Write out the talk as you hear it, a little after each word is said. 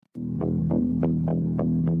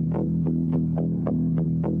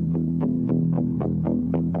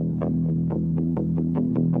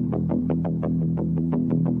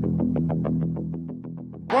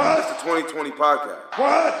2020 podcast.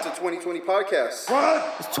 What? It's a 2020 podcast.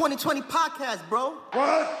 What? It's 2020 podcast, bro.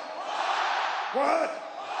 What? What?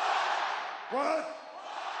 What?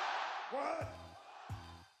 What?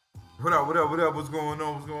 What up? What's going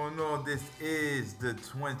on? This is the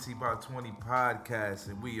 20 by 20 podcast,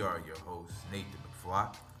 and we are your hosts, Nathan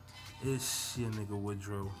McFly. It's your nigga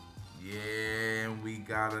Woodrow. Yeah, and we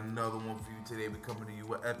got another one for you today. We're coming to you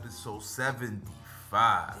with episode 75.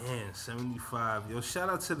 Man, 75. Yo, shout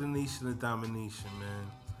out to the Nation of Domination, man.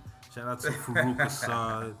 Shout out to Farouk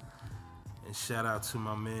Assad. And shout out to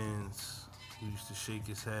my mans who used to shake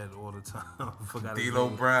his head all the time. I forgot his D'Lo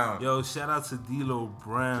name. Brown. Yo, shout out to D'Lo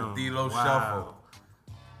Brown. The D'Lo Wow. Shuffle.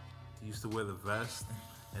 He used to wear the vest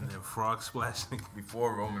and then frog splash.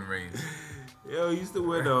 Before Roman Reigns. Yo, he used to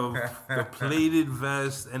wear the plated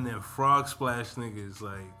vest and then frog splash niggas.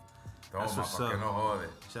 Like, that's what's up.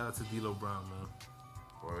 Shout out to D'Lo Brown, man.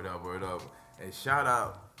 Word up. And shout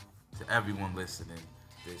out to everyone listening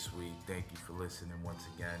this week. Thank you for listening once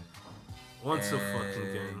again. Once a fucking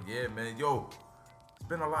again. Yeah, man. Yo, it's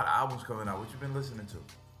been a lot of albums coming out. What you been listening to?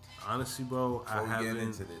 Honestly, bro, Before we get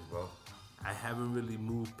into this, bro. I haven't really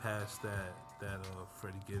moved past that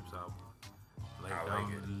Freddie Gibbs album. Like,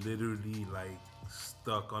 I'm literally like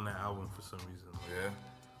stuck on that album for some reason.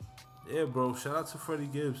 Yeah, bro. Shout out to Freddie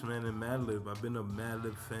Gibbs, man, and Madlib. I've been a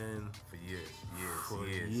Madlib fan for years,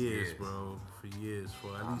 bro. For years,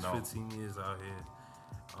 for at least 15 years out here.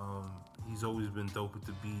 He's always been dope with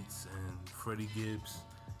the beats, and Freddie Gibbs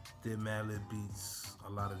did Madlib beats a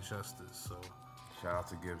lot of justice. So shout out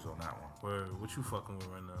to Gibbs on that one. Word, what you fucking with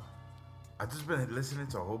right now? I just been listening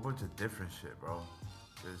to a whole bunch of different shit, bro.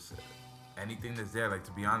 Just anything that's there. Like,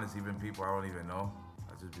 to be honest, even people I don't even know,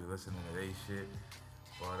 I just be listening to their shit.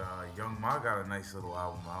 But Young Ma got a nice little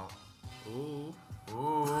album out. Ooh.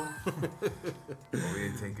 We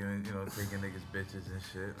ain't taking niggas bitches and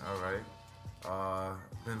shit. All right.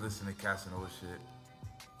 Been listening to Casanova shit.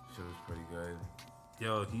 Shit was pretty good.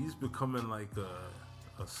 Yo, he's becoming like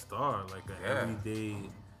a star, like an everyday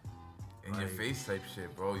in your face type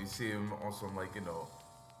shit, bro. You see him on some like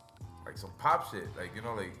some pop shit, like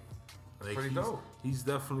pretty dope. He's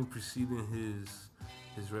definitely preceding his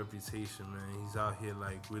reputation, man. He's out here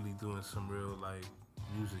like really doing some real like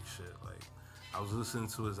music shit. Like, I was listening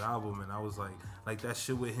to his album and I was like that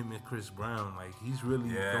shit with him and Chris Brown. Like, he's really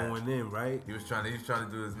going in, right? He was trying to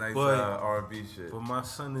do his nice R&B shit. But my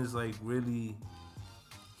son is like really,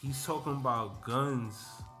 he's talking about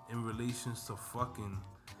guns in relations to fucking,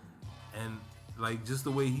 and like just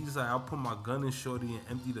the way he's like, I'll put my gun in shorty and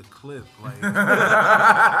empty the clip. Like,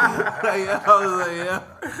 I was like, yeah,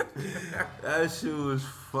 that shit was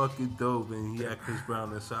fucking dope. And he had Chris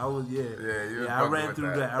Brown there, so I was I ran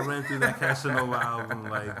through that. I ran through that Casanova album.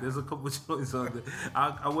 Like, there's a couple joints on there.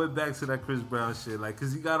 I went back to that Chris Brown shit, like,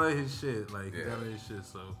 cause he got on his shit, like he got on his shit.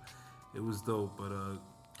 So it was dope. But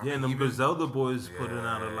and the Griselda boys putting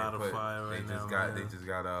out a lot of fire right now. They just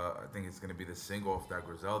got I think it's gonna be the single off that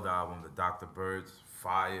Griselda album, the Dr. Birds,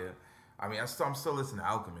 fire. I mean, I'm still listening to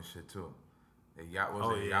Alchemist shit too. Yacht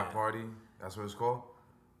Party? That's what it's called.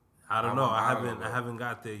 I don't know. I haven't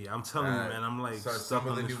got there yet. I'm telling you, man. I'm like some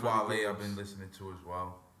of the new Wale I've been listening to as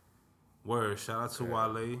well. Word. Shout out to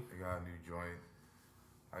Wale. They got a new joint.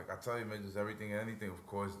 Like, I tell you, man, just anything. Of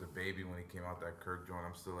course, the Baby when he came out, that Kirk joint.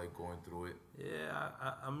 I'm still like going through it. Yeah,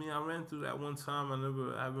 I mean, I ran through that one time. I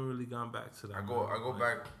haven't really gone back to that. I go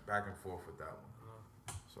back and forth with that one.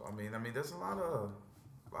 So I mean, there's a lot of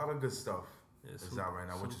good stuff that's out right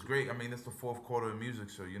now, which is great. I mean, it's the fourth quarter of music,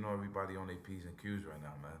 so you know everybody on their P's and Q's right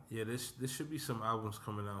now, man. Yeah, there should be some albums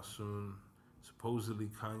coming out soon. Supposedly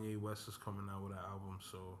Kanye West is coming out with an album,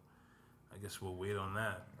 so I guess we'll wait on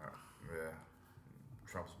that. Yeah.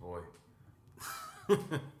 Trump's boy. All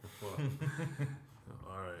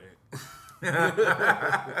right.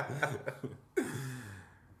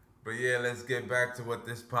 But yeah, let's get back to what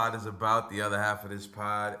this pod is about. The other half of this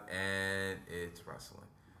pod, and it's wrestling.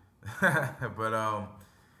 But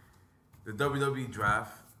the WWE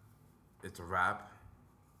draft, it's a wrap.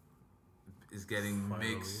 It's getting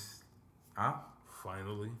mixed. Huh?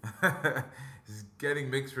 Finally. It's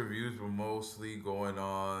getting mixed reviews, but mostly going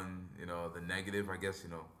on, the negative, I guess,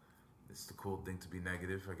 it's the cool thing to be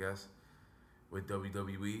negative, I guess, with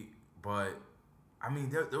WWE. But, I mean,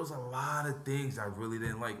 there was a lot of things I really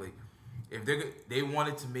didn't like. Like, if they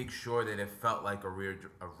wanted to make sure that it felt like a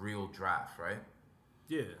real draft, right?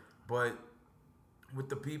 Yeah. But with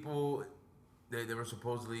the people, they were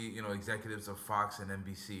supposedly, executives of Fox and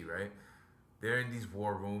NBC, right? They're in these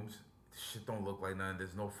war rooms. Shit don't look like nothing.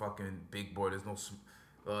 There's no fucking big board. There's no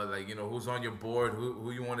who's on your board,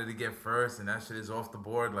 who you wanted to get first, and that shit is off the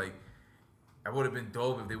board. Like, That would have been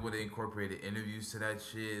dope if they would have incorporated interviews to that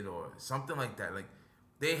shit or something like that. Like,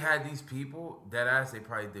 they had these people, that ass, they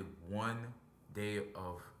probably did one day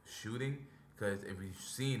of shooting. Because if you've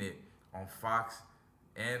seen it on Fox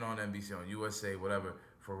and on NBC, on USA, whatever,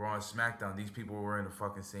 for Raw and SmackDown, these people were wearing the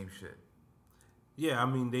fucking same shit. Yeah, I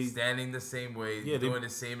mean, they Standing the same way, doing the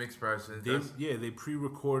same expressions. They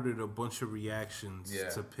pre-recorded a bunch of reactions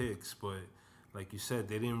to picks, but like you said,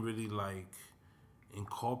 they didn't really like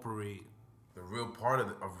incorporate the real part of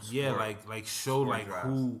sport. Yeah, like show like drafts.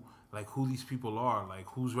 who these people are, like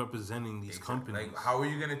who's representing these companies. Like, how are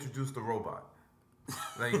you gonna introduce the robot?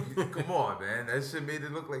 Like, come on, man. That shit made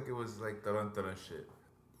it look like it was like dun shit.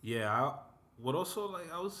 Yeah,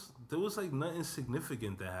 there was like nothing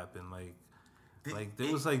significant that happened.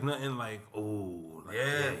 There was like nothing like, ooh,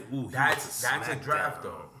 that's a draft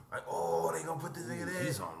though. Like, oh, they gonna put this nigga there.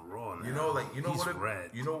 He's on Raw now. You know he's what? red.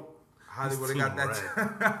 You know how they would have got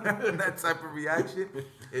that that type of reaction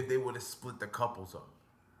if they would have split the couples up.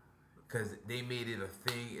 Because they made it a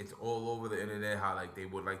thing. It's all over the internet how like they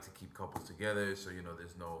would like to keep couples together, so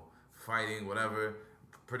there's no fighting, whatever.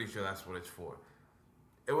 Pretty sure that's what it's for.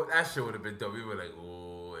 That shit would have been dope. We were like,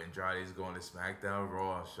 oh, Andrade's going to SmackDown,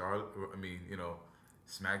 Raw, Charlotte. I mean,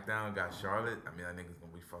 SmackDown got Charlotte. I mean, that nigga's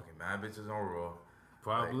gonna be fucking mad bitches on Raw.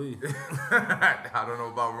 Probably. Like, I don't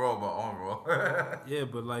know about Raw, but on Raw. Yeah,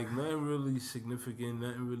 but like nothing really significant.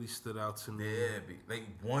 Nothing really stood out to me. Yeah, like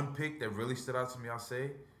one pick that really stood out to me, I'll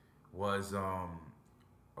say, was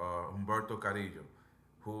Humberto Carrillo,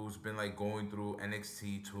 who's been like going through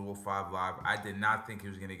NXT 205 Live. I did not think he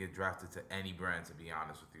was gonna get drafted to any brand, to be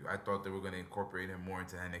honest with you. I thought they were gonna incorporate him more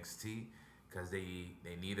into NXT because they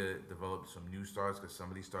need to develop some new stars because some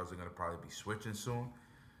of these stars are gonna probably be switching soon.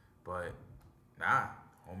 But nah,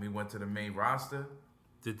 homie went to the main roster.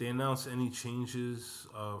 Did they announce any changes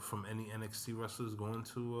from any NXT wrestlers going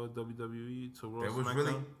to WWE to Raw? There was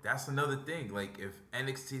really, that's another thing. Like, if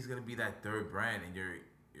NXT is gonna be that third brand and you're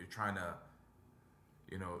trying to,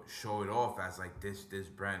 show it off as like this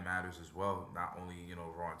brand matters as well. Not only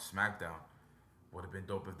Raw and SmackDown. Would have been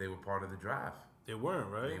dope if they were part of the draft. They weren't,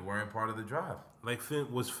 right? They weren't part of the draft. Like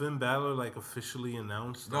was Finn Balor like officially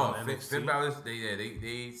announced? No, on NXT? Finn Balor.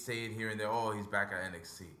 They say it here and there. Oh, he's back at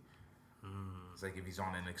NXT. It's like if he's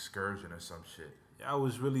on an excursion or some shit. Yeah, I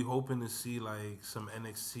was really hoping to see like some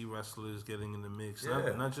NXT wrestlers getting in the mix.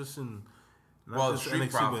 Yeah. Not just in Street NXT,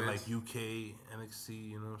 Profits. but like UK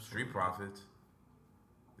NXT. Street Profits.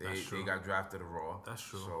 They got drafted to Raw. That's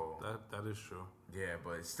true. So that is true. yeah,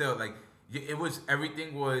 but still, like,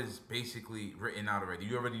 everything was basically written out already.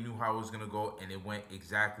 You already knew how it was gonna go, and it went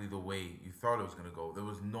exactly the way you thought it was gonna go. There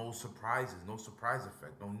was no surprises, no surprise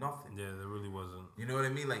effect, no nothing. Yeah, there really wasn't. You know what I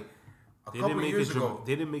mean? Like, They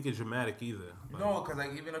didn't make it dramatic either. No, because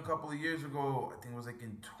like even a couple of years ago, I think it was like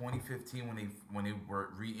in 2015 when they were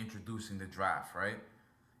reintroducing the draft, right?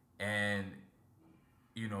 And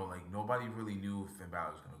like nobody really knew if Finn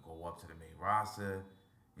Balor was gonna go up to the main roster.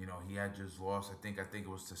 He had just lost. I think it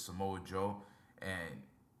was to Samoa Joe, and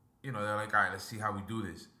they're like, all right, let's see how we do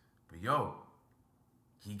this. But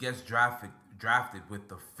he gets drafted with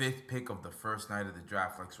the 5th pick of the first night of the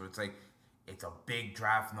draft. Like, so it's like it's a big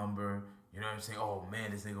draft number. You know what I'm saying? Oh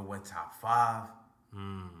man, this nigga went top 5.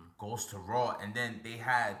 Goes to Raw, and then they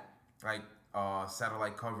had like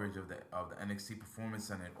satellite coverage of the NXT Performance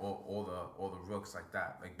Center and all the rooks like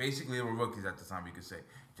that. Like basically they were rookies at the time, you could say,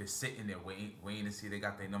 just sitting there waiting to see they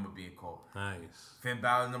got their number being called. Nice. Finn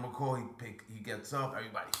Balor number called. He gets up.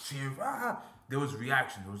 Everybody's cheering. There was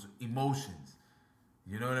reaction. There was emotions.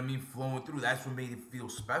 You know what I mean? Flowing through. That's what made it feel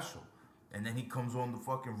special. And then he comes on the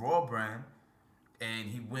fucking Raw brand. And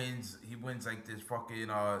he wins like this fucking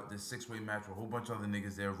this 6-way match with a whole bunch of other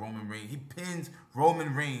niggas there. Roman Reigns. He pins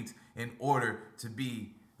Roman Reigns in order to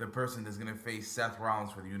be the person that's gonna face Seth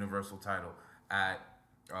Rollins for the Universal title at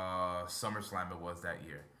SummerSlam it was that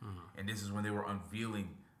year. And this is when they were unveiling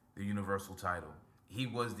the Universal title. He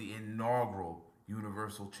was the inaugural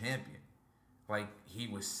Universal Champion. Like, he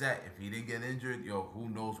was set. If he didn't get injured, who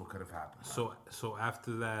knows what could have happened. So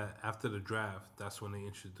after the draft, that's when they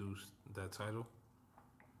introduced that title?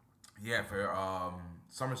 Yeah, for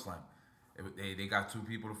SummerSlam. They got 2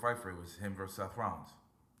 people to fight for. It was him versus Seth Rollins.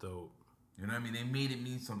 Dope. You know what I mean? They made it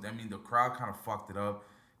mean something. I mean, the crowd kind of fucked it up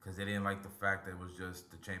because they didn't like the fact that it was just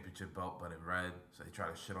the championship belt, but in red. So they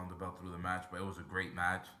tried to shit on the belt through the match, but it was a great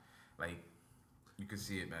match. Like, you could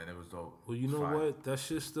see it, man. It was dope. Well, you know what? That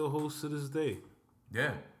shit still holds to this day.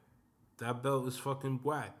 Yeah. That belt is fucking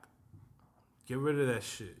whack. Get rid of that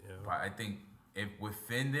shit. But I think if with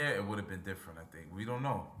Finn there, it would have been different, I think. We don't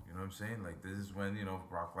know. You know what I'm saying? Like, this is when,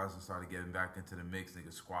 Brock Lesnar started getting back into the mix.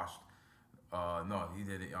 Nigga squashed. No, he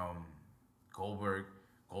did it. Goldberg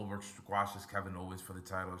squashes Kevin Owens for the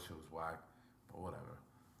title. Shit was whack, but whatever.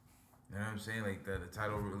 You know what I'm saying? Like the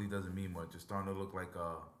title really doesn't mean much. It's starting to look like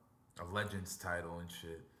a Legends title and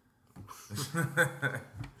shit.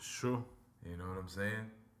 Sure. You know what I'm saying?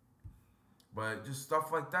 But just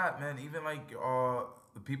stuff like that, man. Even like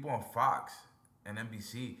the people on Fox and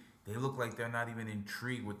NBC, they look like they're not even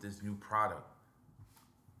intrigued with this new product.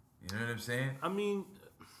 You know what I'm saying? I mean,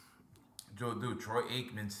 Dude, Troy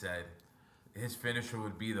Aikman said his finisher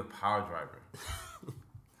would be the power driver.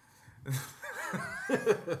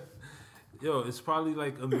 yo, it's probably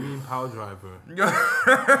like a mean power driver.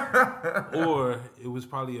 Or it was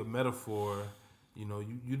probably a metaphor. You know,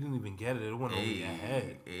 you didn't even get it. It went over your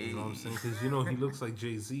head. You know what I'm saying? Because, you know, he looks like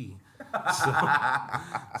Jay-Z.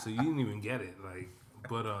 So you didn't even get it. Like,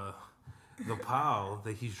 but the POW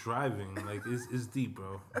that he's driving, like, is deep,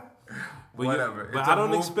 bro. But Whatever. But I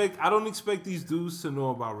don't expect these dudes to know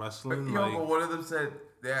about wrestling. Yo, like, but one of them said,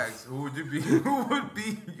 they asked, who would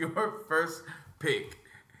be your first pick?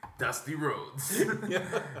 Dusty Rhodes.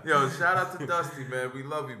 Yo, shout out to Dusty, man. We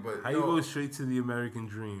love you, but how you go straight to the American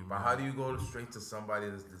dream? But how do you go straight to somebody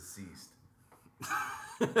that's deceased?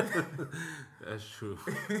 That's true.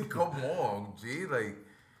 Come on, G. Like,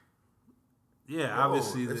 yeah, yo,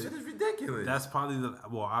 obviously. that shit is ridiculous. That's probably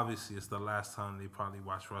obviously it's the last time they probably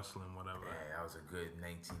watched wrestling, whatever. Yeah, that was a good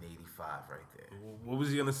 1985 right there. What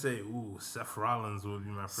was he gonna say? Ooh, Seth Rollins would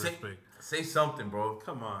be my first pick. Say something, bro.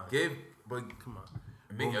 Come on. Come on.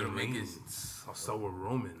 Make Roman it. Reigns. I'll start with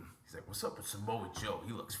Roman. He's like, what's up with Samoa Joe?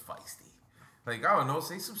 He looks feisty. Like, I don't know,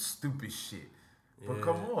 say some stupid shit. But Yeah.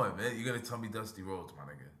 come on, man. You're gonna tell me Dusty Rhodes, my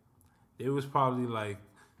nigga. It was probably like,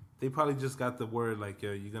 they probably just got the word like,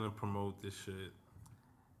 yo, you're gonna promote this shit.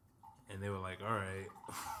 And they were like, all right.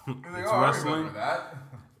 It's wrestling. I remember that.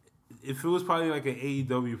 If it was probably like an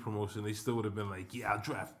AEW promotion, they still would have been like, yeah, I'll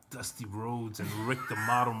draft Dusty Rhodes and Rick the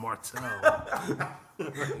Model Martel.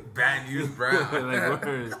 Bad News Brown. Like,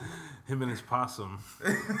 where him and his possum.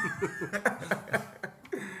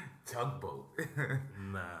 Tugboat.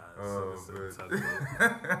 Nah, Oh, it's man. a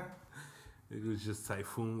tugboat. It was just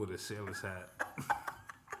Typhoon with a sailor's hat.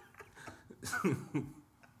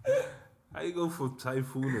 How you go from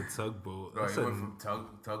Typhoon to Tugboat? No, That's he went from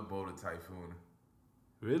Tugboat to Typhoon.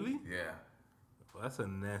 Really? Yeah. Well, that's a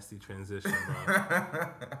nasty transition, bro.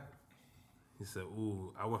 He said,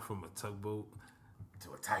 ooh, I went from a tugboat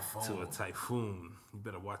To a Typhoon. to a typhoon. You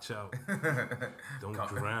better watch out. Don't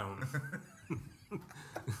drown.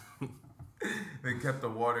 They kept the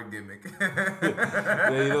water gimmick.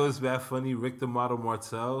 Yeah, you know what's bad funny? Rick the Model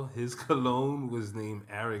Martel, his cologne was named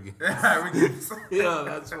Arrogance. Arrogance. Yeah,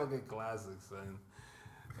 that's fucking classic, son.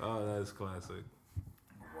 Oh, that's classic.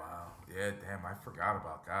 Wow. Yeah, damn, I forgot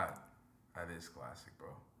about that. That is classic, bro.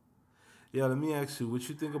 Yeah, let me ask you, what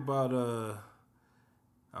you think about,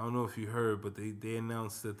 I don't know if you heard, but they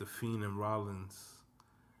announced that The Fiend and Rollins,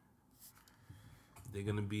 they're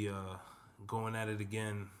going to be going at it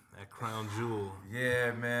again at Crown Jewel.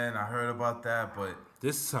 Yeah, man, I heard about that, but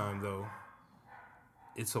This time, though,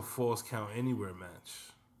 it's a Falls Count Anywhere match.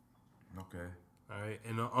 okay. All right?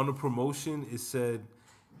 And on the promotion, it said,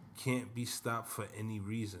 can't be stopped for any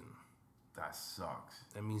reason. That sucks.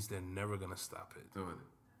 That means they're never going to stop it. Dude,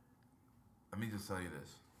 let me just tell you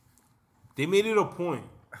this. They made it a point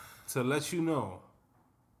to let you know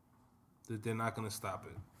that they're not going to stop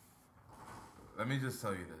it. Let me just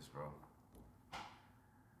tell you this, bro.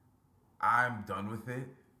 I'm done with it.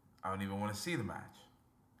 I don't even want to see the match.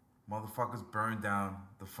 Motherfuckers burned down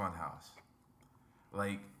the Funhouse.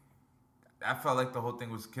 Like, I felt like the whole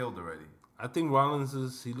thing was killed already. I think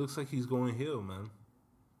Rollins he looks like he's going heel, man.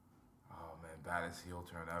 Oh, man, baddest heel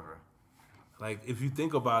turn ever. Like, if you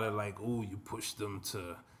think about it, like, ooh, you pushed them to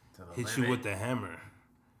the hit you limit. with the hammer.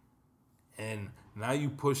 And now you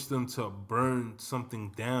push them to burn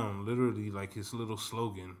something down, literally, like his little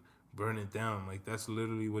slogan, burn it down. Like, that's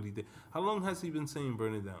literally what he did. How long has he been saying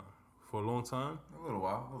burn it down? For a long time? A little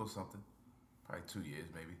while, a little something. Probably 2 years,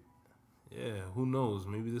 maybe. Yeah, who knows?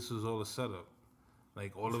 Maybe this was all a setup.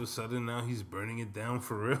 Like, all of a sudden now he's burning it down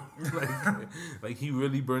for real. like he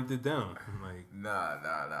really burnt it down. Like, Nah,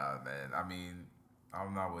 man. I mean,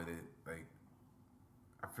 I'm not with it. Like,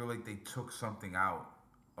 I feel like they took something out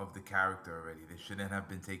of the character already. They shouldn't have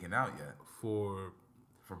been taken out yet. for...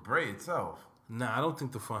 For Bray itself. Nah, I don't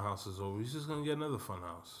think the Funhouse is over. He's just going to get another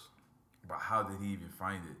Funhouse. But how did he even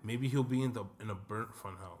find it? Maybe he'll be in a burnt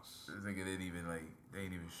Funhouse. This nigga didn't even, like, they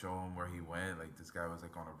didn't even show him where he went. Like, this guy was,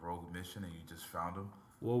 like, on a rogue mission and you just found him.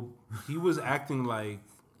 Well, he was acting like...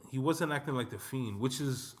 He wasn't acting like the Fiend, which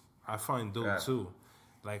is, I find dope, Yeah. too.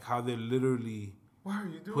 Like, how they're literally Why are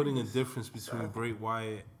you doing putting a this? difference between Bray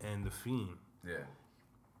Wyatt and the Fiend. Yeah.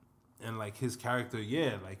 And like his character,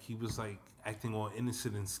 like he was like acting all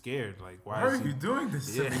innocent and scared. Like Why is are he, you doing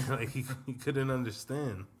this to me? like he couldn't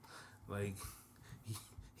understand. Like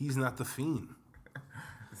he's not the Fiend.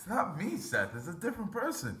 It's not me, Seth. It's a different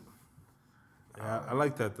person. Yeah, I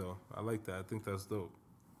like that though. I like that. I think that's dope.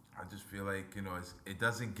 I just feel like, it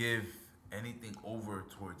doesn't give anything over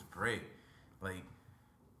towards Bray. Like,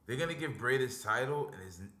 they're going to give Bray this title,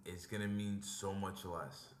 and it's going to mean so much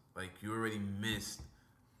less. Like, you already missed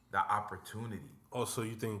the opportunity. Oh, so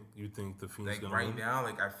you think the Fiend's Like, gonna right win? now,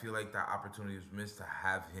 like, I feel like that opportunity was missed to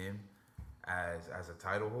have him as a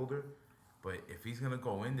title holder. But if he's going to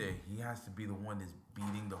go in there, he has to be the one that's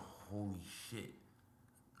beating the holy shit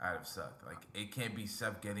out of Seth. Like, it can't be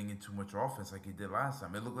Seth getting in too much offense like he did last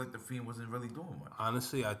time. It looked like the Fiend wasn't really doing much.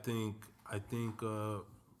 Honestly, I think the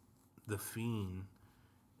Fiend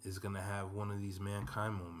is gonna have one of these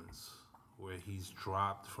Mankind moments where he's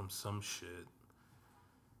dropped from some shit,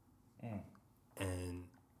 and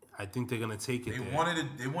I think they're gonna take it.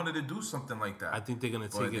 They wanted to do something like that. I think they're gonna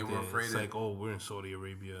But take they it were there. afraid It's of- like, oh, we're in Saudi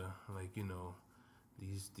Arabia, like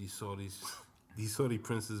these Saudis, these Saudi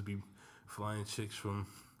princes be flying chicks from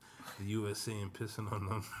the USA and pissing on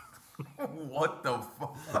them. What the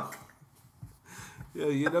fuck? Yo,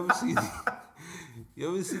 you ever see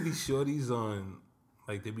these shorties on,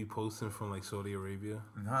 like, they be posting from like Saudi Arabia,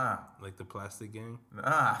 Nah. like the Plastic Gang?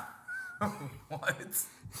 Nah. What?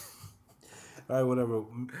 All right, whatever.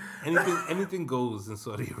 Anything goes in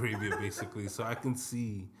Saudi Arabia, basically. So I can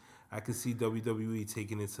see WWE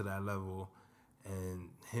taking it to that level, and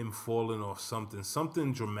him falling off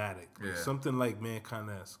something dramatic, like Yeah. something like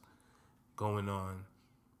Mankind-esque going on,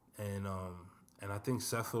 and I think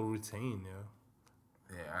Seth will retain.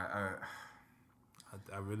 Yeah,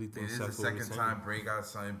 I really it think is Seth the will second retain. time Bray got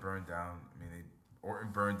something burned down. I mean,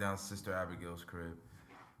 Orton burned down Sister Abigail's crib.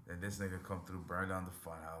 Then this nigga come through, burn down the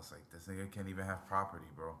funhouse. Like, this nigga can't even have property,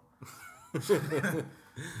 bro.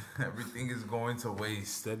 Everything is going to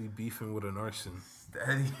waste. Steady beefing with an arson.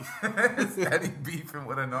 Steady beefing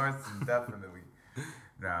with an arson, definitely.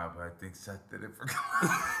 Nah, but I think Seth did it for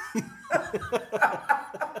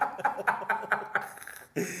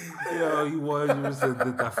Yo, he 100%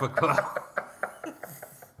 did that for clout.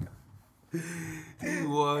 He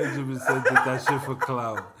 100% did that shit for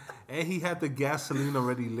clout. And he had the gasoline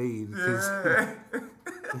already laid. Yeah.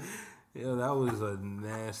 Yo, that was a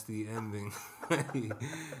nasty ending.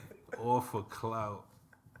 All for clout.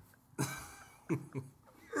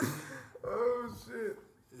 Oh, shit.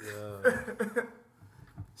 Yeah.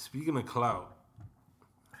 Speaking of clout,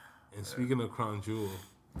 and speaking of Crown Jewel,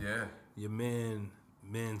 Yeah. your man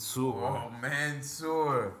Mansoor Oh,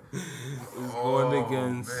 Mansoor. is going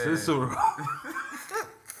against Cicero.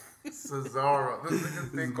 Cesaro. This nigga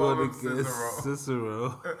He's think call going him against Cicero.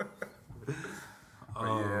 Cicero. But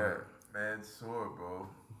yeah, Mansoor, bro.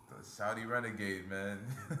 The Saudi Renegade, man.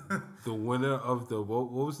 The winner of the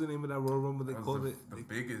what was the name of that Royal Rumble? They That called was it. the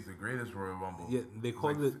biggest, the greatest Royal Rumble. Yeah, they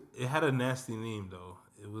called like- it. It had a nasty name though.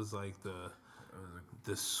 It was like It was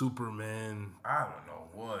the Superman. I don't know,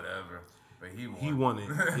 whatever. But he won. He won it.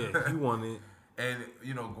 Yeah, he won it. And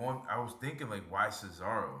I was thinking like, why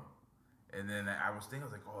Cesaro? And then I was thinking, I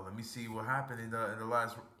was like, oh, let me see what happened in the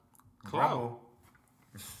last Clout. Rumble.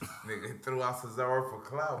 Nigga threw out Cesaro for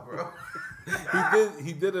clout, bro.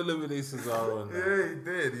 He did eliminate Cesaro. In that. Yeah, he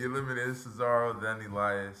did. He eliminated Cesaro, then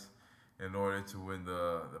Elias, in order to win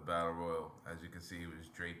the Battle Royal. As you can see, he was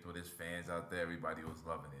draped with his fans out there. Everybody was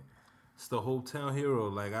loving it. It's the hometown hero.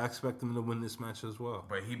 Like, I expect him to win this match as well.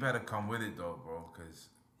 But he better come with it, though, bro, because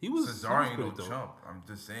he Cesaro was ain't no good, though. chump. I'm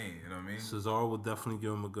just saying, you know what I mean? Cesaro will definitely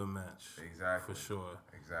give him a good match. Exactly. For sure.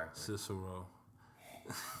 Exactly. Cicero.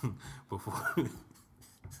 Before,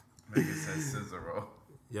 Nigga said Cesaro.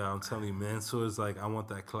 yeah, I'm telling you, Mansoor's like, I want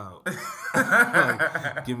that clout.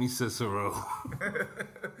 Like, give me Cicero.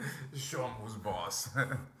 Show him who's boss.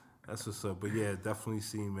 That's what's up. But yeah, definitely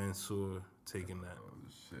seeing Mansoor taking that. Oh,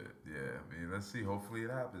 shit. Yeah, I mean, let's see. Hopefully it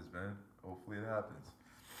happens, man. Hopefully it happens.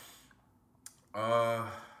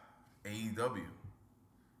 AEW,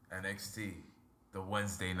 NXT, the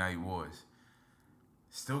Wednesday Night Wars.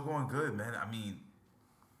 Still going good, man. I mean,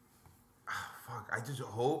 fuck. I just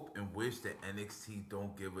hope and wish that NXT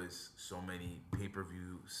don't give us so many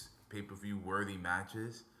pay-per-view worthy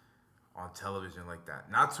matches on television like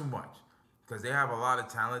that. Not too much, because they have a lot of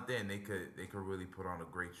talent there, and they could really put on a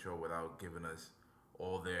great show without giving us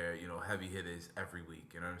all their heavy hitters every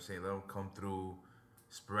week. You know what I'm saying? Let them come through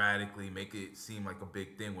sporadically, make it seem like a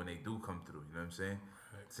big thing when they do come through. You know what I'm saying?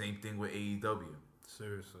 Right. Same thing with AEW.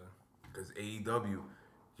 Seriously. Because AEW,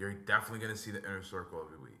 You're definitely gonna see the Inner Circle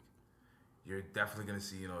every week. You're definitely gonna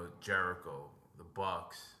see, Jericho, the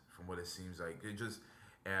Bucks, from what it seems like. It just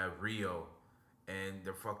Rio, and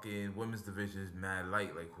the fucking women's division is mad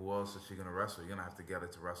light. Like, who else is she gonna wrestle? You're gonna have to get her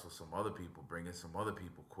to wrestle some other people. Bring in some other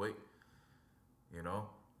people quick.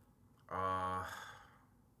 I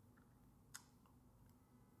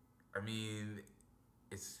mean,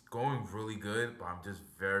 it's going really good, but I'm just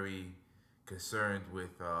very concerned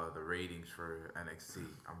with the ratings for NXT.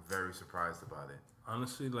 I'm very surprised about it.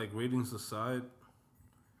 Honestly, like, ratings aside,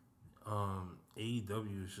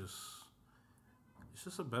 AEW is it's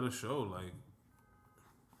just a better show. Like,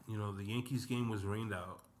 the Yankees game was rained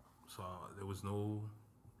out, so there was no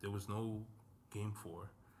game 4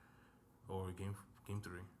 or game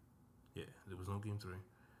 3. Yeah, there was no game 3.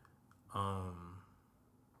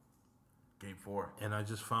 Game 4. And I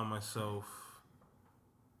just found myself,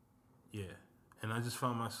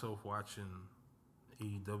 watching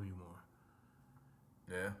AEW more.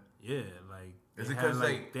 Yeah. Yeah, like, Is it because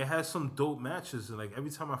they had some dope matches, and like every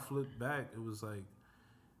time I flipped back, it was like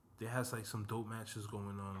they has like some dope matches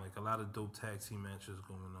going on, like a lot of dope tag team matches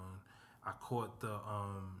going on. I caught the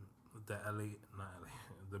LA, not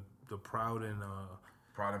LA, the Proud and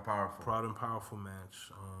Powerful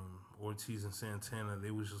match. Ortiz and Santana,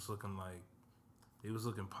 they was just looking like, they was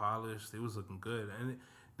looking polished, they was looking good, and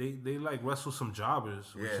they like wrestled some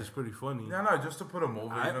jobbers, which is pretty funny. No, just to put them over. You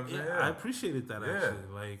know what I'm saying? I appreciated that actually.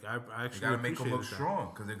 Like, I actually you gotta make them look that.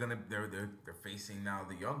 strong because they're facing now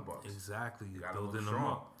the Young Bucks. Exactly, you gotta building look them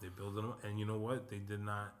strong. up. They building them up, and you know what? They did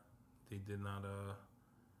not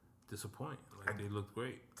disappoint. Like, they looked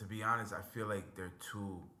great. To be honest, I feel like they're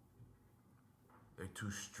too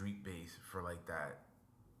street based for like that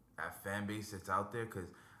fan base that's out there, because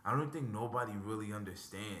I don't think nobody really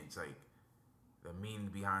understands like the meaning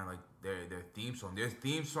behind like their theme song. Their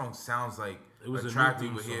theme song sounds like it was a track we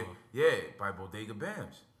would hear, by Bodega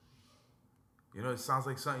Bams. It sounds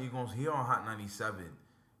like something you're gonna hear on Hot 97.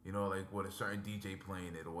 Like with a certain DJ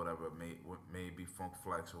playing it or whatever. May be Funk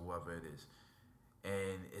Flex or whoever it is.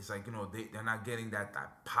 And it's like, they're not getting that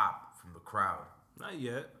pop from the crowd. Not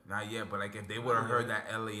yet, but like if they would have heard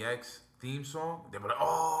that LAX theme song, they would like,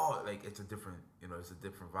 oh, like it's a different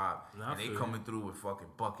vibe. And they coming through with fucking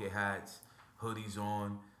bucket hats, hoodies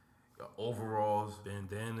on, overalls,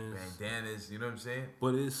 bandanas, you know what I'm saying?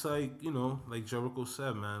 But it's like, like Jericho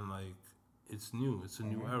said, man, like, it's new. It's a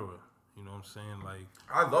new era. You know what I'm saying? Like,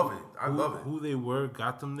 I love it. Who they were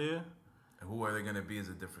got them there. And who are they gonna be is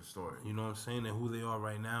a different story. You know what I'm saying? And who they are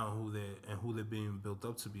right now, and who they're being built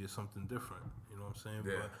up to be is something different. You know what I'm saying?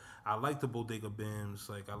 Yeah. But I like the Bodega Bams.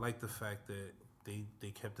 Like, I like the fact that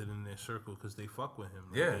they kept it in their circle because they fuck with him.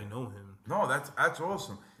 Like, they know him. No, that's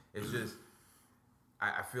awesome. It's just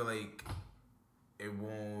I feel like it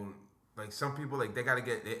won't, like, some people, like, they gotta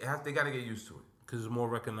get used to it. Because it's more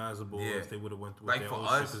recognizable if they would have went with like their for old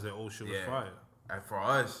us, shit, because their old shit was fire. And for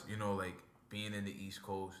us, like, being in the East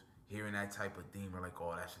Coast, hearing that type of theme, we're like,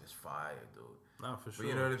 oh, that shit is fire, dude. Nah, for sure. But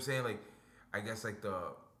you know what I'm saying? Like, I guess, like,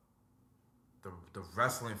 the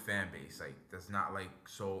wrestling fan base, like, that's not, like,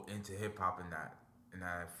 so into hip-hop in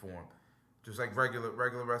that form. Just like regular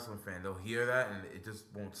wrestling fan, they'll hear that and it just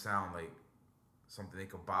won't sound like something they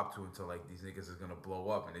could bop to until like these niggas is gonna blow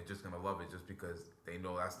up and they're just gonna love it just because they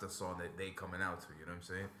know that's the song that they coming out to. You know what I'm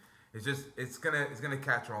saying? It's just it's gonna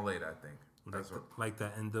catch on later. I think. That's like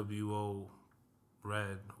that NWO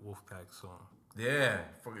Red Wolfpack song. Yeah,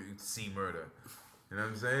 fucking C Murder. You know what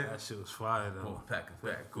I'm saying? That shit was fire though. Wolfpack is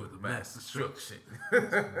back with the mass destruction.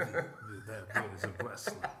 That boy is a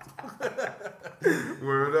wrestler.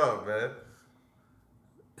 Word up, man.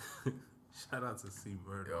 Shout out to C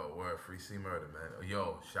Murder. Yo, word, free C Murder, man.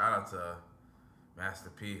 Yo, shout out to Master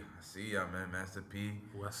P. I see y'all, man. Master P.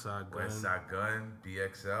 Westside Gun.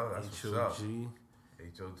 BXL. That's HOG. what's up.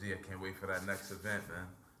 HOG. I can't wait for that next event, man.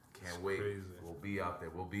 Can't wait. Crazy. We'll be out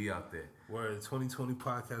there. Word, 2020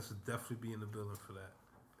 podcast will definitely be in the building for that.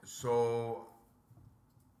 So,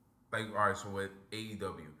 like, all right, so with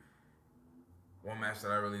AEW, one match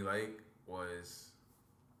that I really like was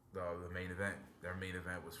the main event. Their main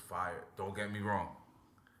event was fire. Don't get me wrong.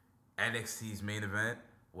 NXT's main event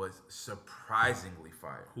was surprisingly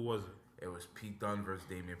fire. Who was it? It was Pete Dunne versus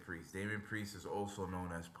Damian Priest. Damian Priest is also known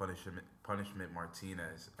as Punishment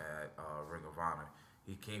Martinez at Ring of Honor.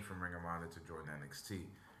 He came from Ring of Honor to join NXT.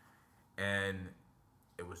 And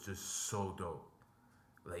it was just so dope.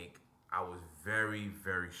 Like, I was very,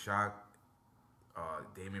 very shocked.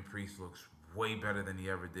 Damian Priest looks way better than he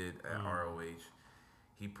ever did at ROH.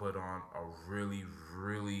 He put on a really,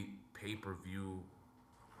 really pay-per-view,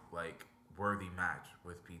 like, worthy match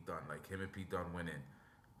with Pete Dunne. Like, him and Pete Dunne winning,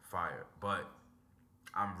 fire. But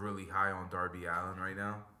I'm really high on Darby Allin right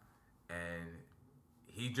now, and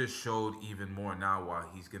he just showed even more now why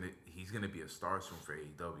he's gonna be a star soon for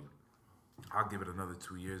AEW. I'll give it another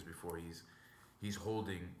 2 years before he's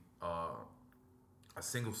holding a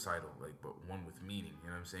singles title, like, but one with meaning. You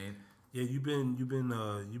know what I'm saying? Yeah, you've been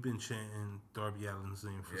chanting Darby Allin's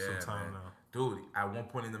name for some time now. Dude, at one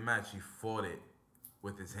point in the match, he fought it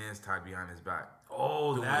with his hands tied behind his back.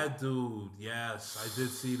 Oh, that dude. Yes, I did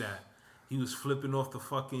see that. He was flipping off the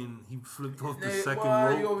fucking. He flipped off the second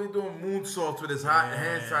rope. He over doing moonsaults with his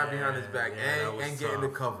hands tied behind his back and getting the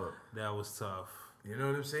cover. That was tough. You know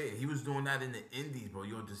what I'm saying? He was doing that in the Indies, bro.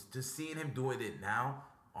 Yo, just seeing him doing it now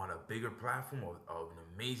on a bigger platform, or an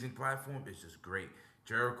amazing platform, is just great.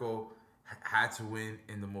 Jericho had to win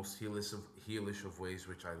in the most heelish of ways,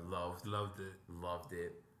 which I loved. Loved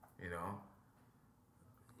it. You know.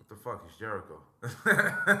 What the fuck is Jericho?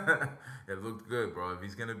 It looked good, bro. If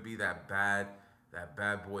he's gonna be that bad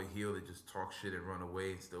boy heel that just talk shit and run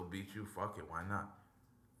away and still beat you, fuck it, why not?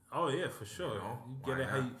 Oh yeah, for sure. You know, you get it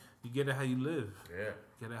how you get it how you live. Yeah.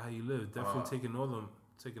 Get it how you live. Definitely taking all them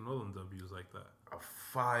W's like that. A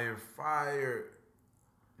fire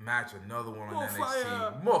match, another one More on NXT.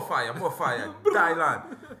 fire. More fire.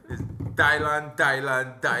 Dylan.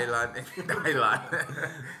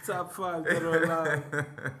 Top 5 that are alive.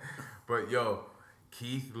 But yo,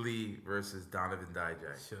 Keith Lee versus Donovan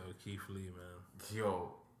Dijak. Yo, Keith Lee, man.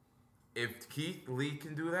 Yo, if Keith Lee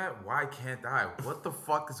can do that, why can't I? What the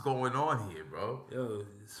fuck is going on here, bro? Yo,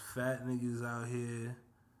 it's fat niggas out here,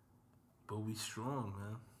 but we strong,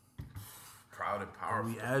 man. Proud and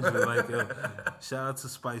powerful. We agile like shout out to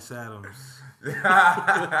Spice Adams.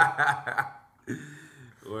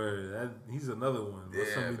 Word, he's another one. Yeah,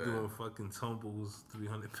 somebody man. doing fucking tumbles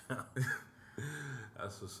 300 pounds.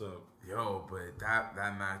 That's what's up. Yo, but that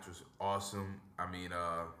match was awesome. I mean,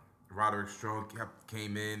 Roderick Strong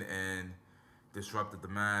came in and disrupted the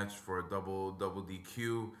match for a double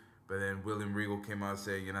DQ. But then William Regal came out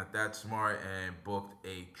saying you're not that smart and booked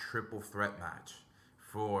a triple threat match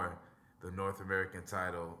for the North American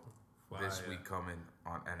title this week coming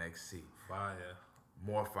on NXT. Fire.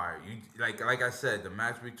 More fire. You like I said, the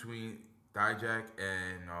match between Dijak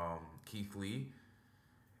and Keith Lee.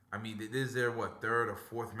 I mean, this is their third or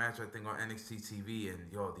fourth match I think on NXT TV,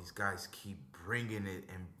 and yo, these guys keep bringing it.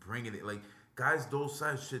 Like, guys those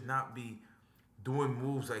size should not be doing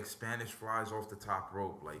moves like Spanish flies off the top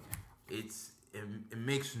rope. Like, it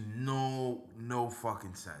makes no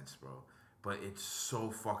fucking sense, bro. But it's so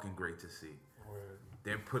fucking great to see. Word.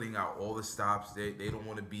 They're putting out all the stops. They don't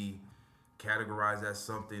want to be categorized as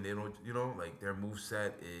something. They don't, like, their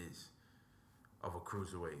moveset is of a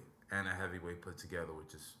cruiserweight and a heavyweight put together,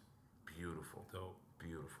 which is beautiful. Dope.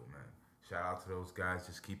 Beautiful, man. Shout out to those guys.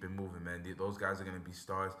 Just keep it moving, man. Those guys are going to be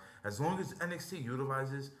stars. As long as NXT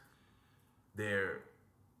utilizes their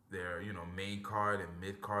main card and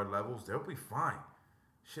mid card levels, they'll be fine.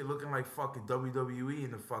 Shit looking like fucking WWE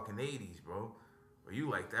in the fucking 80s, bro. Where you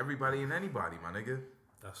liked everybody and anybody, my nigga.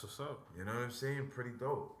 That's what's up. You know what I'm saying? Pretty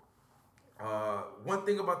dope. One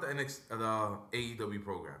thing about the AEW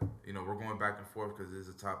program, we're going back and forth because there's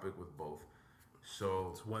a topic with both.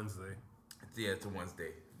 So It's Wednesday. Yeah, it's a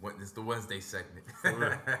Wednesday. It's the Wednesday segment.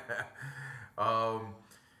 One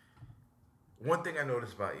thing I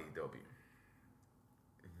noticed about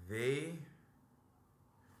AEW,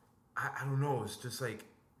 I don't know, it's just like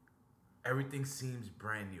everything seems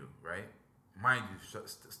brand new, right? Mind you,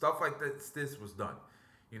 stuff like this was done.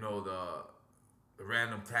 The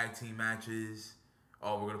random tag team matches.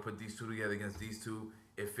 Oh, we're going to put these two together against these two.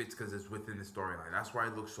 It fits because it's within the storyline. That's why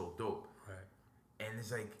it looks so dope. Right. And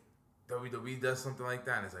it's like, WWE does something like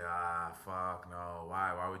that, and it's like, fuck, no.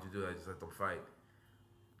 Why would you do that? Just let them fight.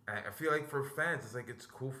 I feel like for fans, it's like it's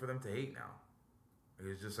cool for them to hate now.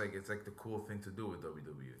 It's just like, it's like the cool thing to do with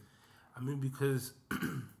WWE. I mean, because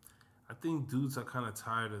I think dudes are kind of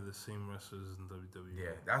tired of the same wrestlers in WWE.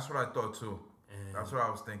 Yeah, that's what I thought too. And that's what I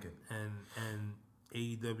was thinking. And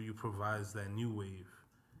AEW provides that new wave.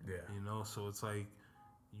 Yeah. So it's like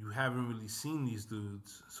you haven't really seen these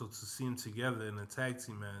dudes, so to see them together in a tag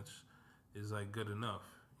team match is like good enough.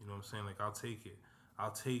 You know what I'm saying? Like, I'll take it.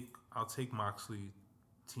 I'll take Moxley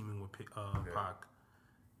teaming with Pac.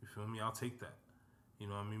 You feel me? I'll take that. You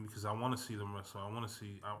know what I mean? Because I want to see them wrestle. I want to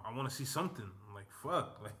see something. I'm like,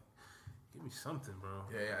 fuck, like, give me something, bro.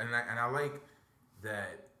 Yeah, and I like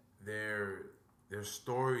that their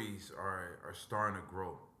stories are starting to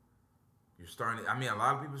grow. You're starting to, I mean, a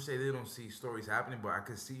lot of people say they don't see stories happening, but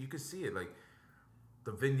you can see it. Like,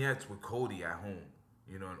 the vignettes with Cody at home,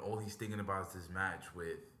 and all he's thinking about is this match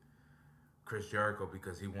with Chris Jericho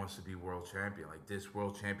because he wants to be world champion. Like this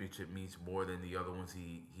world championship means more than the other ones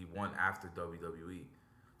he won after WWE.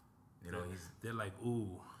 You know, they're like,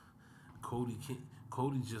 ooh, Cody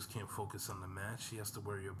just can't focus on the match. He has to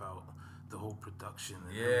worry about the whole production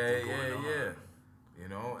and everything going on. You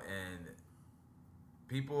know, and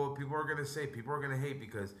people are gonna hate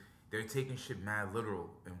because they're taking shit mad literal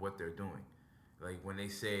in what they're doing. Like when they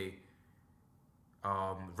say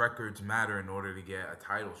records matter in order to get a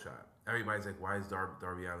title shot. Everybody's like, why is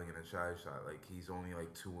Darby Allin getting a title shot? Like he's only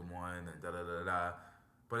like 2-1 and da da da da.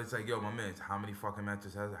 But it's like, yo, my man, how many fucking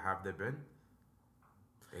matches have there been?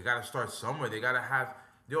 They gotta start somewhere. They gotta have,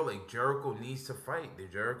 like Jericho needs to fight.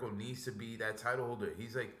 Jericho needs to be that title holder.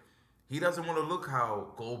 He's like, he doesn't want to look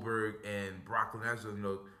how Goldberg and Brock Lesnar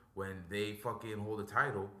look when they fucking hold a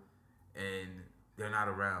title and they're not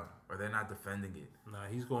around or they're not defending it. Nah,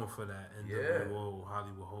 he's going for that NWO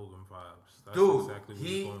Hollywood Hogan vibes. That's Dude, exactly what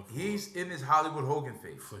he's going for. He's in his Hollywood Hogan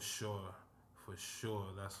phase. For sure.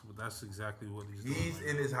 That's exactly what he's doing. He's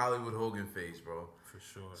in his Hollywood Hogan phase, bro. For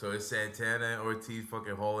sure. So it's Santana and Ortiz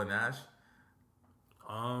fucking Hall and Nash.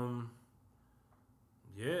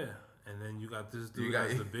 Yeah. And then you got this dude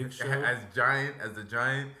as the Big Show. as the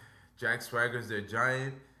Giant. Jack Swagger's their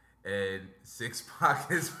Giant. And Six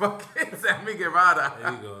Pac is fucking Sammy Guevara.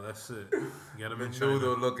 There you go. That's it. Get him in China.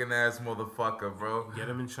 Noodle looking ass motherfucker, bro. Get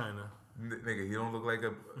him in China. Nigga, he don't look like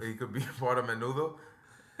he could be part of Menudo.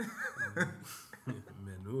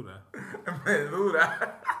 Menuda.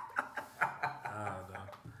 Menuda.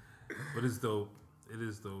 But it's dope. It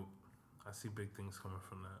is dope. I see big things coming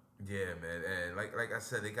from that. Yeah, man. And like I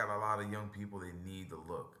said, they got a lot of young people they need to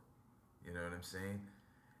look. You know what I'm saying?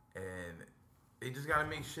 And they just gotta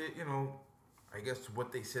make shit, I guess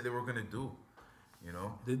what they said they were gonna do.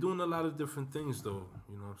 They're doing a lot of different things though.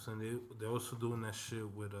 You know what I'm saying? They're also doing that shit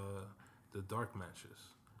with the dark matches.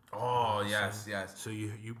 Oh, yes. So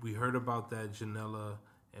we heard about that Janela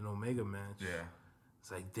and Omega match. Yeah.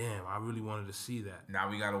 It's like, damn, I really wanted to see that. Now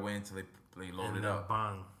we gotta wait until they load it up.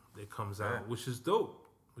 Bang, it comes out, which is dope.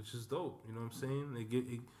 You know what I'm saying?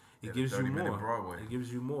 It gives you more. Broadway. It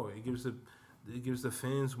gives you more. It gives the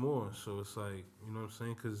fans more. So it's like, you know what I'm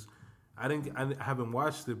saying? Because I haven't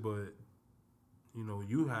watched it, but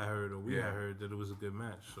you had heard or we had heard that it was a good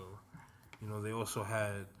match. So they also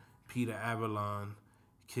had Peter Avalon,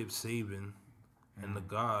 Kip Sabian, and the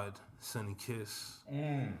God Sonny Kiss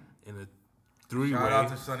in a three-way. Shout out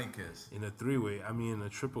to Sonny Kiss. In a three-way. I mean, in a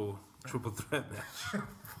triple threat match.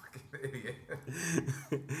 Fucking idiot.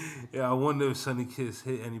 Yeah, I wonder if Sonny Kiss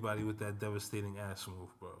hit anybody with that devastating ass move,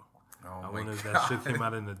 bro. Oh, I wonder if that shit came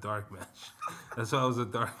out in the dark match. That's why it was a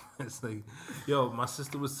dark match. Like, yo, my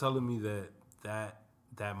sister was telling me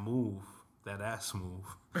that move, that ass move,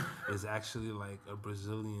 is actually like a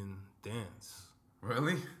Brazilian dance.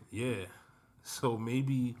 Really? Yeah. So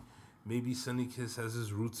maybe Sonny Kiss has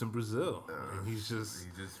his roots in Brazil, and he's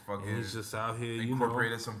just out here,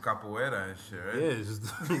 incorporated some capoeira and shit, right?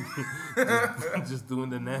 Yeah, just doing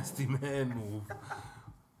the nasty man move.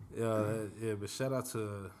 Yeah, but shout out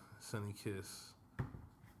to Sonny Kiss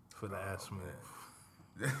for the ass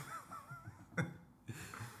move.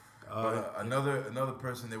 Another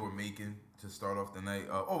person they were making to start off the night.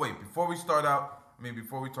 Before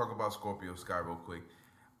we talk about Scorpio Sky real quick,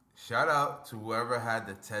 shout out to whoever had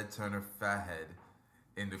the Ted Turner fathead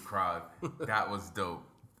in the crowd. That was dope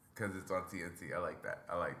because it's on TNT. I like that.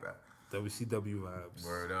 WCW vibes.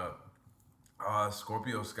 Word up.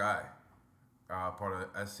 Scorpio Sky, part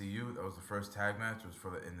of SCU. That was the first tag match. It was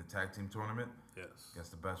in the tag team tournament. Yes.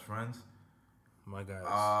 Against the Best Friends. My guys.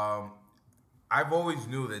 I've always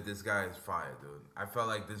knew that this guy is fire, dude. I felt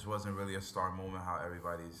like this wasn't really a star moment. How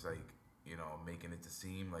everybody's like, making it to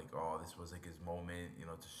seem like, oh, this was like his moment,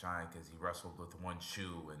 to shine because he wrestled with one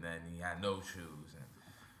shoe and then he had no shoes and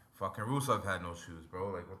fucking Rusev had no shoes,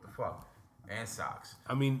 bro. Like, what the fuck? And socks.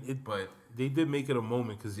 I mean, but they did make it a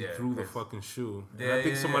moment because he threw the fucking shoe. And I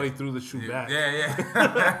think somebody threw the shoe back. Yeah.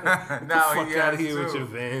 Now fuck out of here with your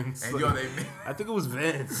Vans. And I think it was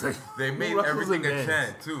Vans. Like, they made everything a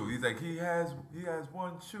chant too. He's like, he has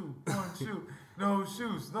one shoe, no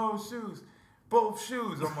shoes, both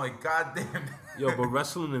shoes. I'm like, goddamn. Yo, but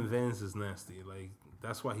wrestling in Vans is nasty. Like,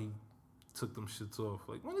 that's why he took them shits off.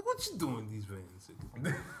 Like, what you doing these Vans?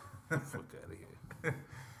 Fuck out of here.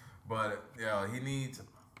 But he needs.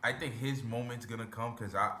 I think his moment's gonna come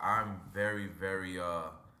because I'm very, very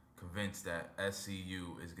convinced that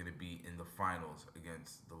SCU is gonna be in the finals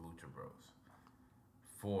against the Lucha Bros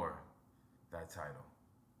for that title.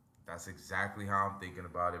 That's exactly how I'm thinking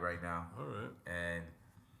about it right now. All right. And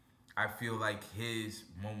I feel like his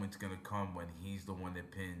moment's gonna come when he's the one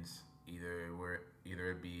that pins either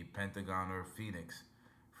either it be Pentagon or Phoenix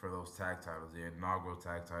for those tag titles, the inaugural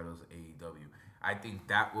tag titles of AEW. I think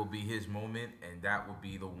that will be his moment, and that will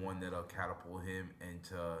be the one that'll catapult him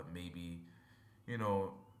into maybe, you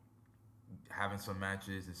know, having some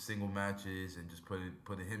matches and single matches and just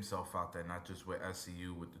putting himself out there, not just with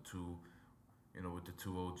SCU with the two, you know, with the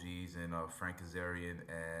two OGs and Frank Kazarian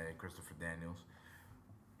and Christopher Daniels.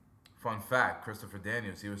 Fun fact: Christopher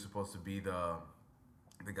Daniels, he was supposed to be the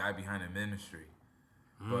guy behind the Ministry,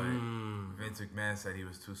 but Vince McMahon said he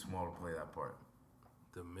was too small to play that part.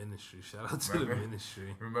 The Ministry, shout out to the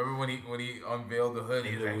Ministry. Remember when he unveiled the hood?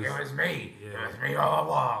 He was like, "It was me. Yeah. It was me all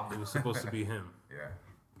along." It was supposed to be him. Yeah.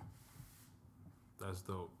 That's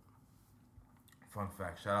dope. Fun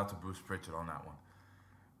fact. Shout out to Bruce Pritchard on that one.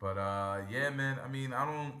 But yeah, man. I mean,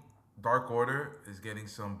 Dark Order is getting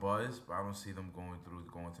some buzz, but I don't see them going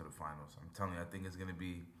to the finals. I'm telling you, I think it's gonna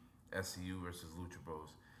be SCU versus Lucha Bros,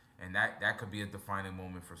 and that could be a defining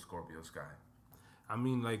moment for Scorpio Sky. I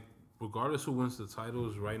mean, like, regardless who wins the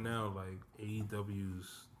titles right now, like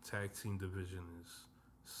AEW's tag team division is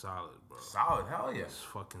solid, bro. Solid, hell yeah. It's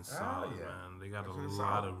fucking solid, yeah. man. They got That's a really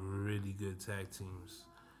lot solid. of really good tag teams.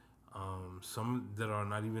 Some that are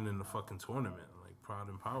not even in the fucking tournament, like Proud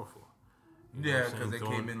and Powerful. You know Yeah, what I'm because they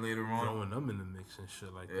saying? came in later on. Throwing them in the mix and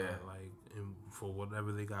shit like Yeah. that. Like, and for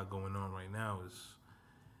whatever they got going on right now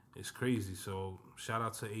is crazy. So shout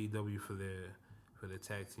out to AEW for their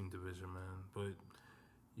tag team division, man. But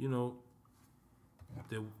you know,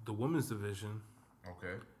 the women's division,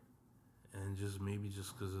 Okay. and just maybe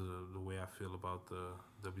just because of the way I feel about the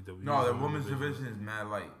WWE. No, the women's division is mad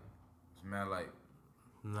light. It's mad light.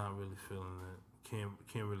 Not really feeling it.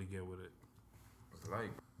 Can't really get with it. It's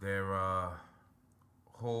like their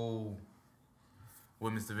whole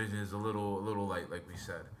women's division is a little light, like we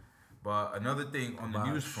said. But another thing on the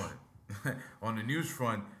news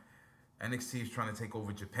front, NXT is trying to take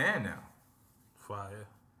over Japan now. Fire.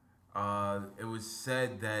 It was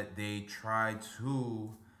said that they tried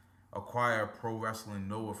to acquire Pro Wrestling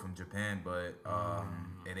Noah from Japan, but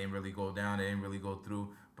it didn't really go down. It didn't really go through.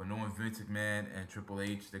 But knowing Vince McMahon and Triple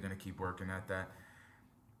H, they're gonna keep working at that.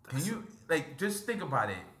 Can you just think about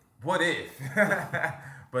it? What if?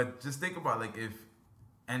 But just think about if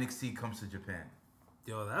NXT comes to Japan.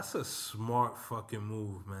 Yo, that's a smart fucking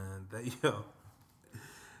move, man.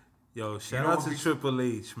 Yo, shout know out what to we- Triple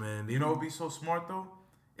H, man. You know what would be so smart though?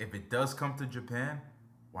 If it does come to Japan,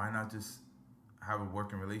 why not just have a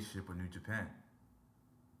working relationship with New Japan?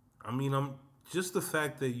 I mean, I'm just the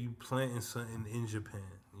fact that you planting something in Japan.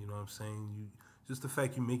 You know what I'm saying? Just the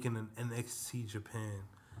fact you making an NXT Japan,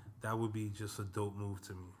 that would be just a dope move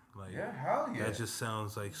to me. Like, Yeah, hell yeah. that just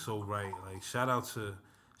sounds like so right. Like, shout out to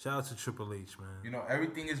Triple H, man. You know,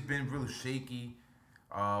 everything has been really shaky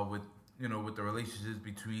with the relationships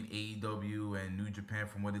between AEW and New Japan.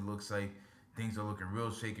 From what it looks like, things are looking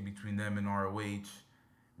real shaky between them and ROH.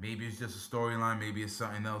 Maybe it's just a storyline. Maybe it's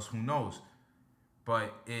something else. Who knows?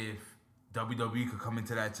 But if WWE could come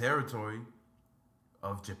into that territory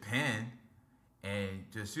of Japan and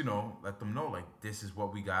just, let them know, this is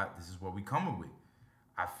what we got. This is what we coming with.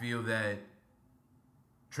 I feel that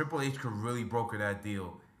Triple H could really broker that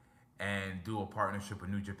deal and do a partnership with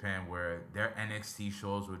New Japan where their NXT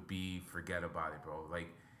shows would be, forget about it, bro.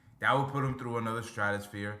 That would put them through another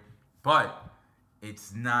stratosphere. But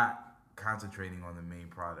it's not concentrating on the main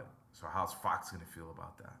product. So how's Fox going to feel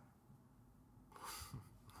about that?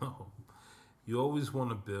 No. You always want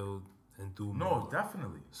to build and do more. No,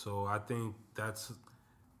 definitely. So I think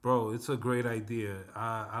it's a great idea.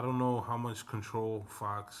 I don't know how much control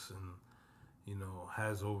Fox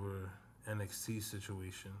has over NXT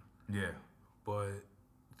situation, Yeah. but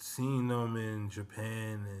seeing them in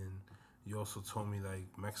Japan, and you also told me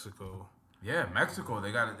Mexico. Yeah, Mexico.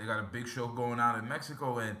 They got a big show going on in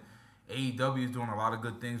Mexico, and AEW is doing a lot of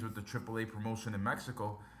good things with the AAA promotion in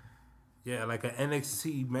Mexico. Yeah, like an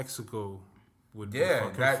NXT Mexico would be Yeah,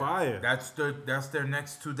 fucking fire. That's their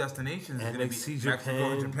next two destinations. It's gonna be NXT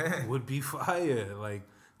Mexico and Japan. would be fire. Like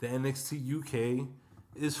the NXT UK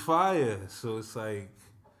is fire. So it's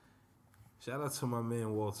shout out to my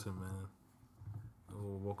man Walter, man.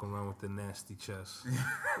 We'll walk around with the nasty chest.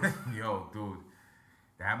 Yo, dude,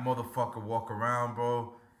 that motherfucker walk around,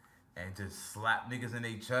 bro, and just slap niggas in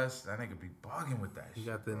their chest. That nigga be bugging with that He shit.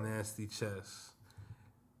 got the bro. nasty chest.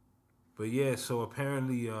 But yeah, so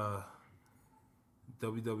apparently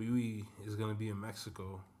WWE is gonna be in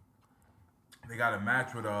Mexico. They got a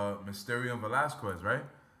match with Mysterio and Velasquez, right?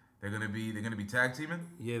 They're gonna be tag teaming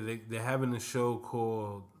Yeah, they're having a show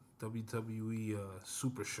called WWE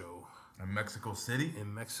Super Show in Mexico City.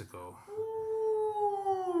 in Mexico.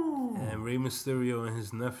 Ooh. And Rey Mysterio and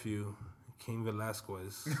his nephew Cain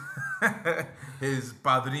Velasquez His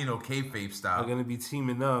Padrino kayfabe are style. gonna be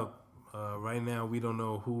teaming up. Right now, we don't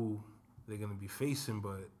know who they're gonna be facing,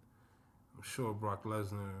 but I'm sure Brock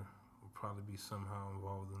Lesnar will probably be somehow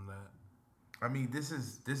involved in that. I mean, this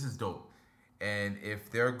is dope. And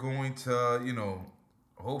if they're going to,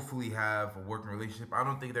 hopefully have a working relationship, I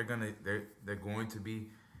don't think they're going to be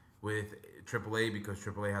with AAA because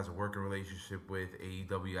AAA has a working relationship with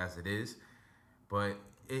AEW as it is. But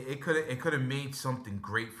it could have made something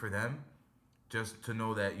great for them, just to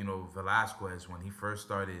know that Velasquez, when he first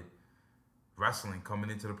started wrestling,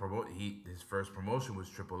 coming into the his first promotion was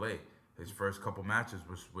AAA. His first couple matches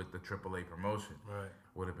was with the AAA promotion. Right.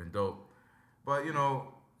 Would have been dope. But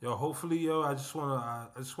hopefully, I just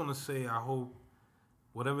wanna say, I hope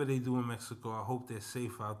whatever they do in Mexico, I hope they're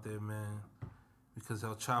safe out there, man. Because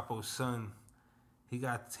El Chapo's son, he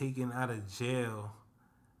got taken out of jail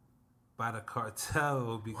by the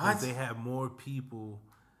cartel because What? they had more people,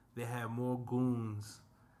 they had more goons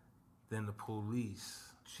than the police.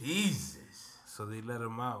 Jesus. So they let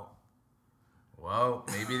him out. Well,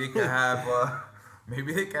 maybe they could have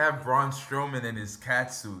Braun Strowman in his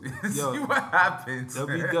cat suit. Yo, See what happens.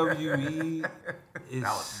 WWE is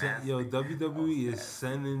That was nasty. WWE is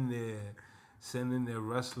sending their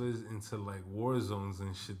wrestlers into like war zones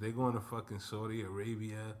and shit. They're going to fucking Saudi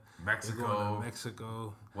Arabia, Mexico. They're going to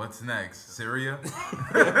Mexico. What's next? Syria?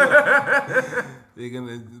 They're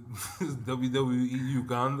gonna WWE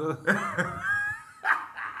Uganda.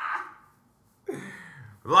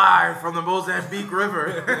 Live from the Mozambique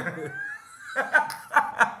River.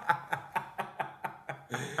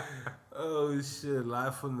 Oh shit!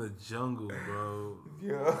 Live from the jungle, bro.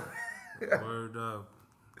 Yeah. Word up.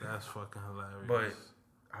 That's fucking hilarious.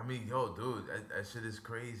 But I mean, yo, dude, that shit is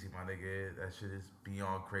crazy, my nigga. That shit is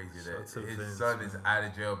beyond crazy. Shout That to his Vince, son is man. out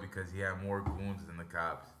of jail because he had more goons than the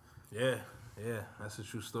cops. Yeah, that's a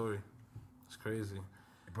true story. It's crazy.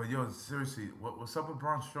 But yo, seriously, what's up with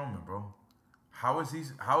Braun Strowman, bro? How is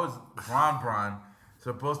Braun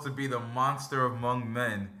supposed to be the monster among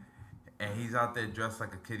men, and he's out there dressed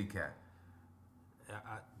like a kitty cat?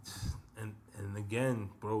 And again,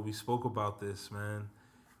 bro, we spoke about this, man.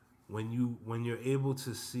 When you're able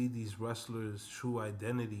to see these wrestlers' true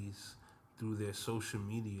identities through their social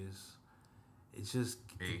medias, it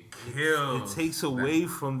kills. It takes away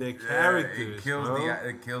from their characters. It kills bro.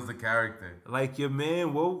 it kills the character. Like your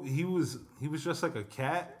man, he was just like a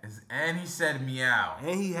cat, And he said meow.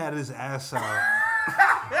 and he had his ass out.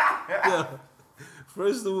 Yeah.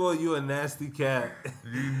 First of all, you a nasty cat.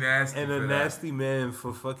 You nasty And for a that. nasty man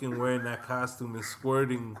for fucking wearing that costume and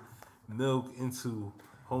squirting milk into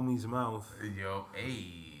homie's mouth. Yo,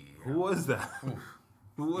 hey. Who was that?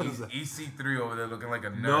 Who was that? EC3 over there looking like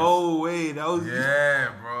a nurse. No way, that was.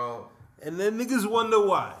 Yeah, bro. And then niggas wonder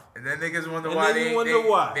why. And then niggas wonder And why then you they wonder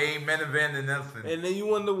why. they ain't men of Van nothing. And then you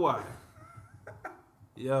wonder why.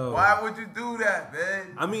 Yo. Why would you do that,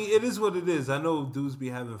 man? I mean, it is what it is. I know dudes be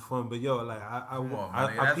having fun, but yo, like Come on, I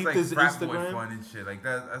man. That's peeped like his frat boy Instagram. fun and shit. Like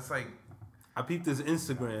that's like I peeped his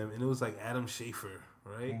Instagram, and it was like Adam Schafer,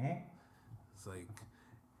 right? Mm-hmm. It's like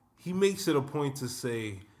he makes it a point to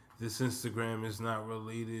say this Instagram is not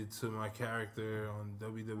related to my character on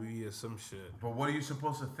WWE or some shit. But what are you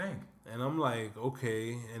supposed to think? And I'm like,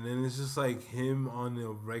 okay. And then it's just like him on a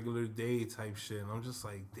regular day type shit. And I'm just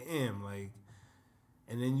like, damn, like.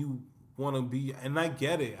 And then you want to be, and I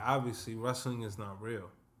get it. Obviously, wrestling is not real.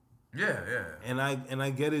 Yeah. And I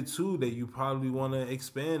get it too that you probably want to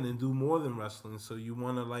expand and do more than wrestling. So you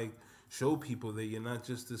want to like show people that you're not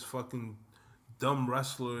just this fucking dumb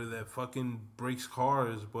wrestler that fucking breaks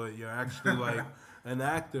cars, but you're actually like an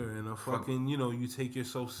actor and a fucking, you take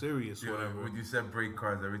yourself serious, Yo, whatever. when you said break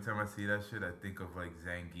cards, every time I see that shit, I think of like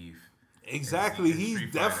Zangief. Exactly, It's he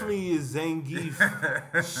Street definitely is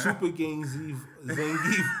Zangief, Super Gang Zangief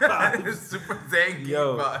vibes. Super Zangief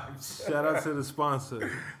Yo, vibes. shout out to the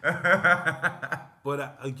sponsor.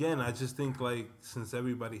 But again, I just think like since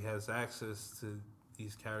everybody has access to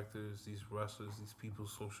these characters, these wrestlers, these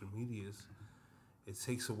people's social medias, it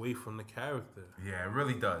takes away from the character. Yeah, it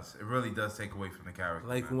really does. It really does take away from the character.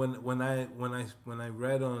 Like man. when I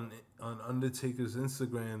read on Undertaker's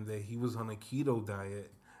Instagram that he was on a keto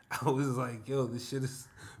diet, I was like, yo, this shit is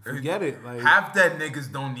forget it. Like half dead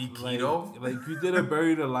niggas don't need keto. Like you did a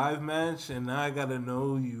Buried Alive match, and now I gotta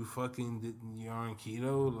know you're on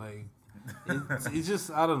keto. Like it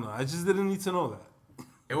just I don't know. I just didn't need to know that.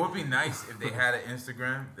 It would be nice if they had an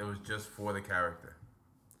Instagram that was just for the character.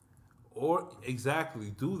 Or exactly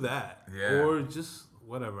do that. Yeah. Or just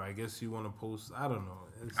whatever. I guess you want to post. I don't know.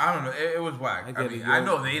 I don't know. It was whack. I I get mean, it. I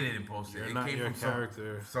know they didn't post it. You're It not came your from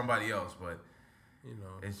character. somebody else, but You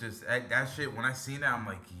know. It's just that shit. When I seen that, I'm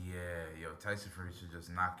like, yeah, yo, Tyson Fury should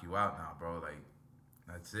just knock you out now, bro. Like,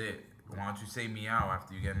 that's it. Why don't you say meow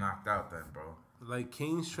after you get knocked out, then, bro? Like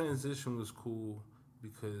Kane's transition was cool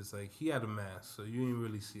because like he had a mask, so you didn't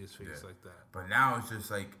really see his face like that. But now it's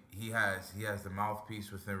just like he has the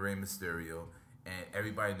mouthpiece within Rey Mysterio, and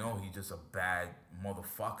everybody know he's just a bad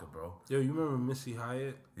motherfucker, bro. Yo, you remember Missy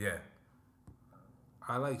Hyatt? Yeah.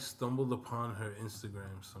 I like stumbled upon her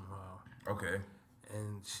Instagram somehow. Okay.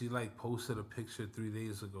 And she like posted a picture 3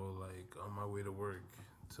 days ago, like on my way to work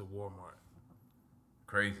to Walmart.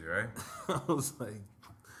 Crazy, right? I was like,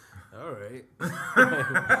 all right.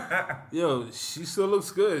 Yo, she still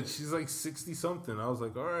looks good. She's like 60 something. I was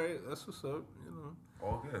like, all right, that's what's up, you know.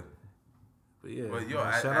 All good. But yeah, But yo,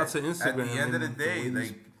 shout out to Instagram. At the end of the and day, way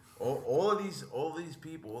like all these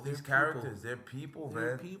people, all these characters, they're people,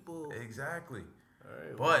 They're man. people. Exactly. All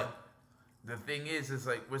right, But the thing is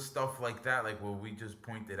like with stuff like that, like what we just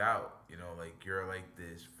pointed out, you know, like you're like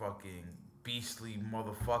this fucking beastly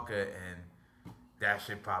motherfucker, and that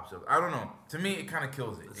shit pops up. I don't know. To me, it kind of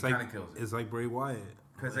kills it. It kind of kills it. It's like Bray Wyatt.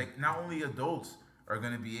 Because like not only adults are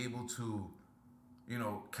gonna be able to, you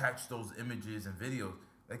know, catch those images and videos,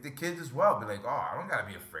 like the kids as well. Be like, oh, I don't gotta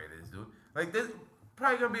be afraid of this dude. Like there's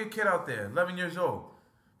probably gonna be a kid out there, 11 years old,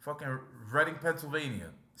 fucking Reading,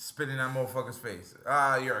 Pennsylvania, spitting that motherfucker's face.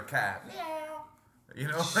 Ah, you're a cat. You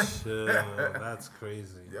know? Chill, that's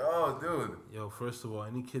crazy. Yo, dude. Yo, first of all,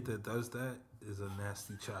 any kid that does that is a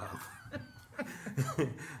nasty child.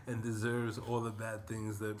 And deserves all the bad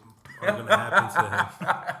things that are gonna happen to him.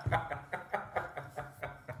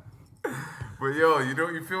 But yo, you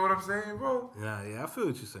feel what I'm saying, bro? Yeah, I feel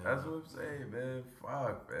what you're saying. That's what I'm saying, man.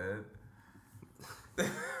 Fuck,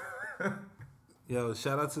 man. Yo,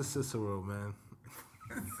 shout out to Cicero, man.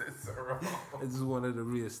 Cicero. I just wanted to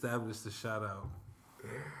reestablish the shout out.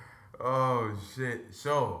 Oh shit.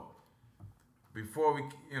 So before we,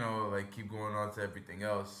 keep going on to everything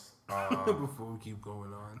else. Before we keep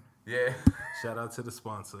going on. Yeah. Shout out to the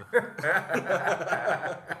sponsor.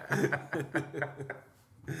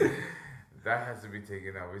 That has to be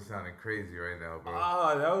taken out. We're sounding crazy right now, bro.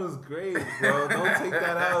 Oh, that was great, bro. Don't take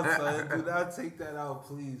that out, son. Do not take that out,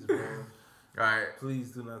 please, bro. All right.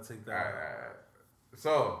 Please do not take that out.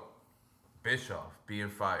 So, Bischoff being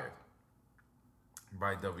fired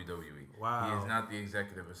by WWE. Wow. He is not the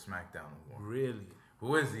executive of SmackDown anymore. Really?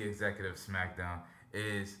 Who is the executive of SmackDown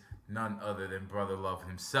is none other than Brother Love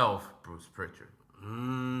himself, Bruce Pritchard. I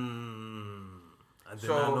did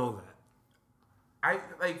not know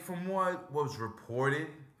that. From what was reported,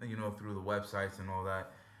 through the websites and all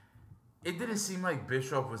that, it didn't seem like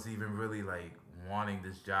Bischoff was even really wanting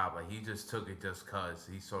this job. Like he just took it just cause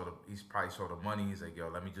he's probably saw the money. He's like, yo,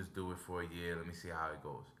 let me just do it for a year. Let me see how it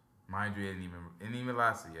goes. Mind you, it didn't even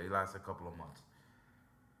last a year. It lasted a couple of months.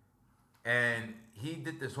 And he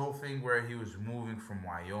did this whole thing where he was moving from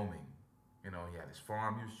Wyoming. He had his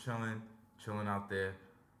farm. He was chilling out there,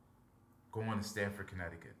 going to Stamford,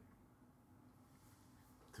 Connecticut.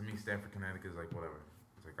 To me, Stamford, Connecticut is like whatever.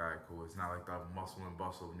 It's like, all right, cool. It's not like the muscle and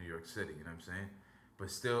bustle of New York City, you know what I'm saying?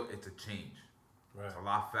 But still, it's a change. Right. It's a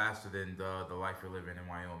lot faster than the life you're living in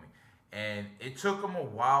Wyoming. And it took him a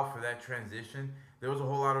while for that transition. There was a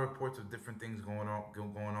whole lot of reports of different things going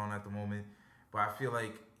on at the moment. But I feel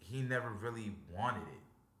like he never really wanted it.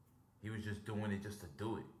 He was just doing it just to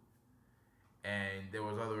do it. And there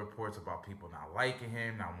was other reports about people not liking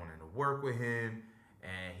him, not wanting to work with him.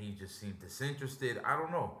 And he just seemed disinterested. I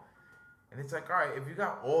don't know. And it's like, all right, if you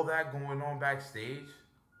got all that going on backstage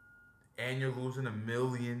and you're losing 1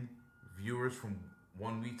 million viewers from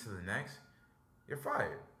 1 week to the next, you're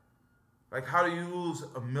fired. Like, how do you lose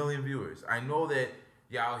 1 million viewers? I know that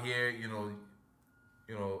you're out here,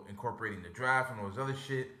 incorporating the draft and all this other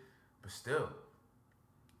shit, but still.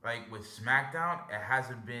 Like, with SmackDown, it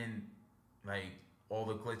hasn't been, all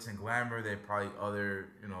the glitz and glamour that probably other,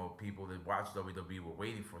 people that watch WWE were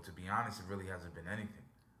waiting for. To be honest, it really hasn't been anything.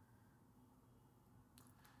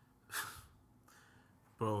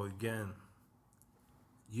 Bro, again,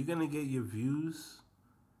 you're going to get your views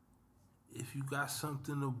if you got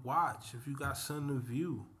something to watch, if you got something to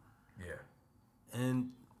view. Yeah.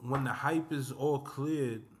 And when the hype is all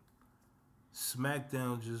cleared,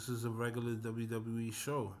 SmackDown just is a regular WWE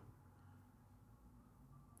show.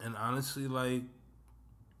 And honestly,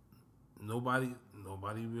 nobody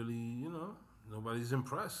really, nobody's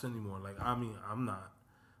impressed anymore. I'm not.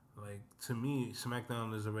 To me,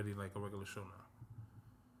 SmackDown is already a regular show now.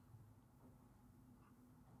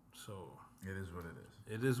 So it is what it is.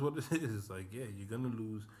 It is what it is. You're gonna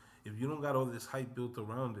lose if you don't got all this hype built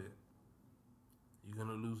around it. you're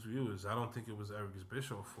gonna lose viewers. I don't think it was Eric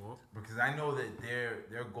Bischoff's fault. Because I know that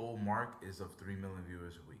their goal mark is of 3 million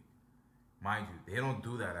viewers a week. Mind you, they don't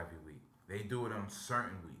do that every week. They do it on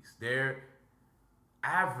certain weeks. Their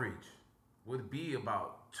average would be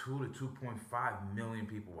about 2 to 2.5 million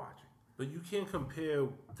people watching. But you can't compare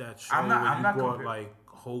that show I'm not where you brought comparing. like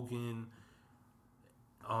Hogan,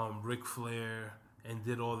 Ric Flair, and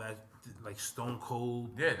did all that like Stone Cold.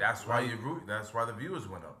 Yeah, that's why that's why the viewers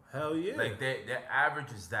went up. Hell yeah. Like their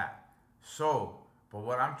average is that. So, but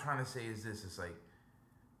what I'm trying to say is this: it's like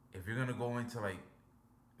if you're gonna go into like,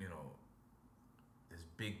 you know, this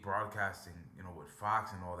big broadcasting, you know, with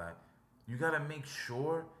Fox and all that, you gotta make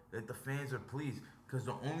sure that the fans are pleased. Because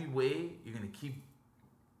the only way you're gonna keep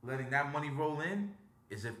letting that money roll in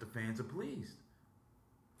is if the fans are pleased.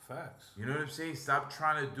 Facts. You know what I'm saying? Stop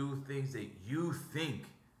trying to do things that you think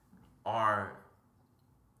are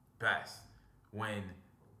best when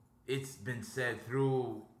it's been said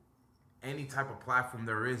through any type of platform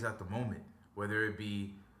there is at the moment, whether it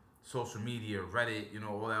be social media, Reddit, you know,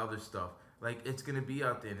 all that other stuff. Like, it's going to be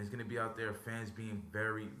out there, and it's going to be out there, fans being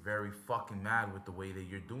very, very fucking mad with the way that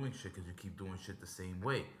you're doing shit because you keep doing shit the same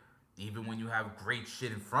way. Even when you have great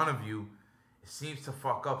shit in front of you, it seems to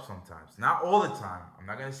fuck up sometimes. Not all the time. I'm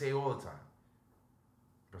not going to say all the time.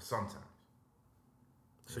 But sometimes.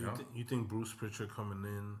 So You know? you think Bruce Pritchard coming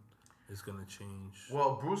in is gonna change?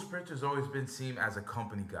 Well, Bruce Pritchard's always been seen as a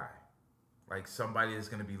company guy. Like somebody that's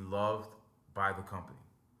going to be loved by the company.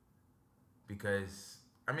 Because,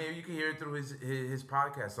 I mean, you can hear it through his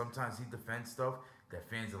podcast. Sometimes he defends stuff that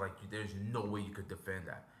fans are like, there's no way you could defend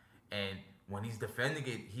that. And when he's defending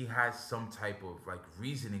it, he has some type of like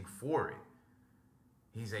reasoning for it.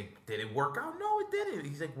 He's like, did it work out? No, it didn't.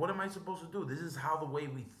 He's like, what am I supposed to do? This is how the way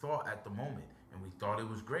we thought at the moment. And we thought it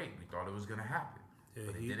was great. We thought it was going to happen. Yeah,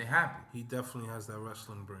 but it didn't happen. He definitely has that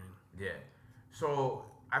wrestling brain. Yeah. So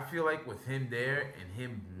I feel like with him there and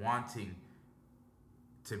him wanting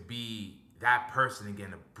to be that person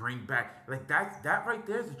again, to bring back, like that right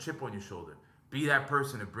there is a chip on your shoulder. Be that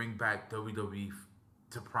person to bring back WWE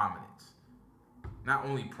to prominence. Not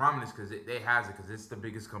only prominence because they has it, because it's the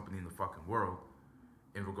biggest company in the fucking world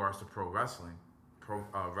in regards to pro wrestling,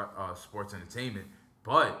 sports entertainment,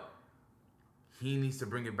 but he needs to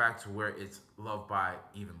bring it back to where it's loved by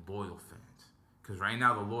even loyal fans. Because right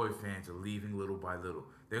now the loyal fans are leaving little by little.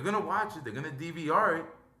 They're gonna watch it, they're gonna DVR it,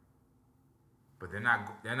 but they're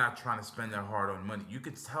not trying to spend their hard-earned money. You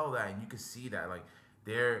could tell that, and you could see that, like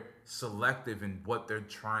they're selective in what they're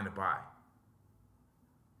trying to buy.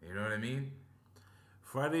 You know what I mean?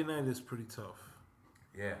 Friday night is pretty tough.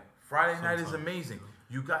 Yeah, Friday night is Sometimes. amazing.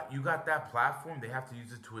 You got that platform. They have to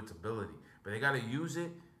use it to its ability, but they got to use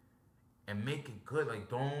it and make it good. Like,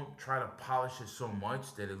 don't try to polish it so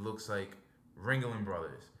much that it looks like Ringling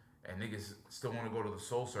Brothers and niggas still want to go to the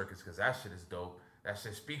Soul Circus because that shit is dope. That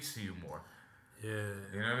shit speaks to you more. Yeah,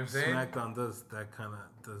 You know what I'm saying? SmackDown does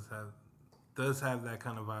have that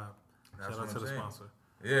kind of vibe. That's Shout what out to I'm the saying. sponsor.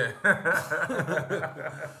 Yeah.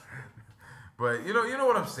 But you know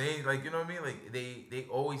what I'm saying? Like, you know what I mean? Like they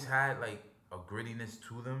always had like a grittiness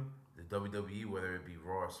to them, the WWE, whether it be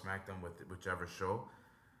Raw or SmackDown, with whichever show.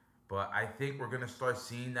 But I think we're gonna start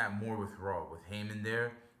seeing that more with Raw, with Heyman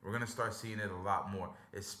there. We're gonna start seeing it a lot more,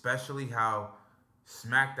 especially how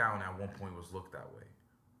SmackDown at one point was looked that way.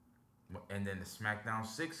 And then the SmackDown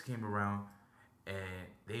 6 came around, and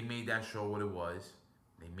they made that show what it was.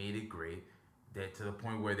 They made it great. That to the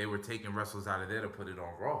point where they were taking wrestlers out of there to put it on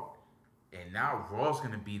Raw. And now Raw's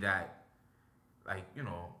gonna be that, like, you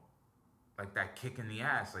know, like that kick in the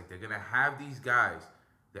ass. Like, they're gonna have these guys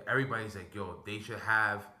that everybody's like, yo, they should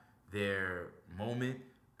have their moment,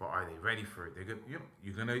 but are they ready for it? They're gonna,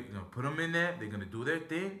 you're gonna put them in there. They're gonna do their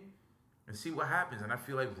thing and see what happens. And I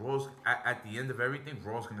feel like Raw's at the end of everything,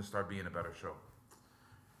 Raw's gonna start being a better show.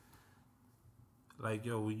 Like,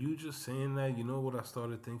 yo, were you just saying that? You know what I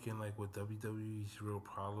started thinking? Like, what WWE's real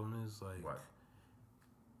problem is? Like, What?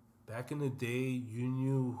 back in the day, you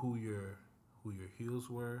knew who your heels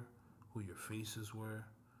were, who your faces were,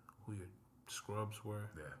 who your scrubs were.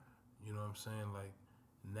 Yeah. You know what I'm saying? Like,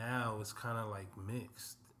 now it's kind of like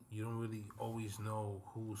mixed. You don't really always know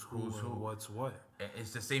who's who Who's and who. what's what. And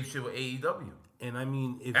it's the same shit with AEW. And I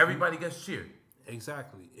mean, if Everybody gets cheered.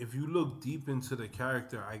 exactly. If you look deep into the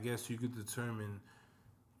character, I guess you could determine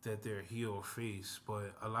that they're heel or face.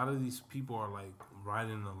 But a lot of these people are like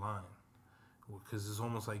riding the line. Because it's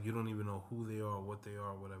almost like you don't even know who they are, what they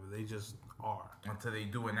are, whatever. They just are. Until they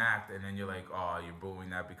do an act, and then you're like, oh, you're booing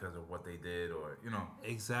that because of what they did, or, you know.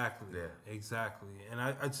 Exactly. Yeah. Exactly. And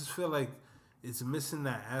I just feel like it's missing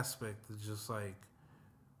that aspect of just like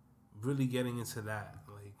really getting into that,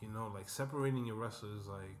 like, you know, like separating your wrestlers,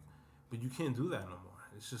 like, but you can't do that no more.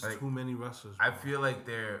 It's just Like, too many wrestlers. I bro. feel like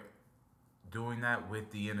they're doing that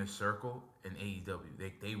with the Inner Circle and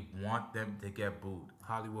AEW. They want them to get booed.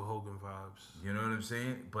 Hollywood Hogan vibes. You know what I'm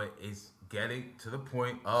saying? But it's getting to the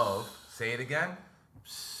point of, say it again,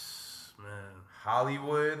 Man,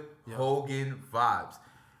 Hollywood Yep. Hogan vibes.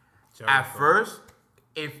 Jericho. At first,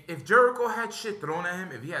 if Jericho had shit thrown at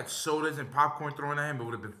him, if he had sodas and popcorn thrown at him, it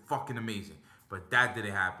would have been fucking amazing. But that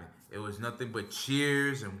didn't happen. It was nothing but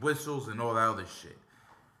cheers and whistles and all that other shit.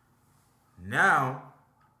 Now,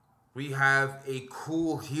 we have a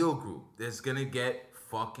cool heel group that's gonna get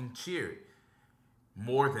fucking cheered.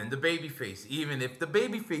 More than the babyface. Even if the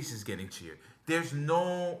babyface is getting cheered. There's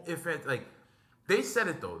no effect. Like, they said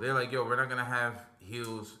it though. They're like, yo, we're not gonna have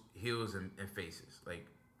heels and faces. Like,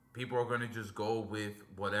 people are gonna just go with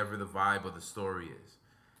whatever the vibe of the story is.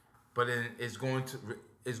 But it's going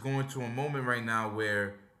to a moment right now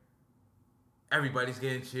where everybody's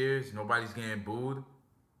getting cheers, nobody's getting booed.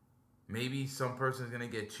 Maybe some person's gonna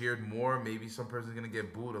get cheered more. Maybe some person's gonna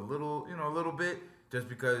get booed a little bit, just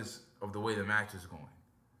because of the way the match is going,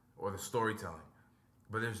 or the storytelling.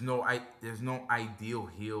 But there's no ideal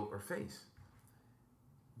heel or face.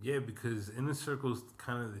 Yeah, because Inner Circle's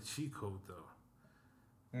kind of the cheat code, though.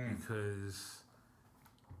 Because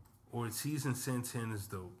Ortiz and Santana's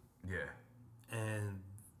dope, Yeah. and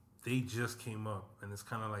they just came up, and it's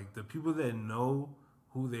kind of like the people that know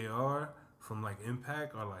who they are from like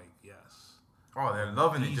Impact are like, yes, Oh, they're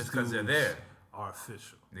loving it these just because they're dudes there. are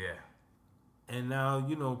official. Yeah. And now,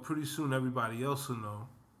 you know, pretty soon everybody else will know.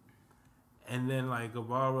 And then like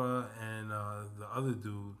Guevara and the other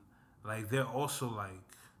dude, like they're also like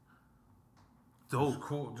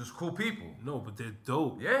dope. Just cool people. No, but they're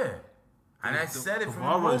dope. Yeah. And I said it from the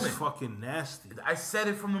Guevara is moment. fucking nasty. I said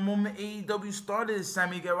it from the moment AEW started.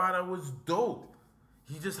 Sammy Guevara was dope.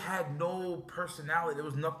 He just had no personality. There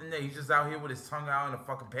was nothing there. He's just out here with his tongue out and a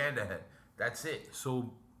fucking panda head. That's it.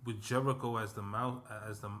 So with Jericho as the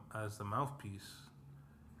mouthpiece,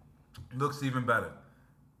 Looks even better.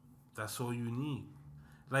 that's all you need.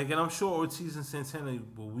 Like, and I'm sure Ortiz and Santana,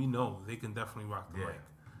 well, we know they can definitely rock the Yeah. mic.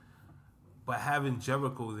 But having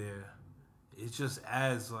Jericho there, it just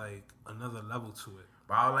adds like another level to it.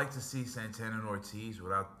 But I would like to see Santana and Ortiz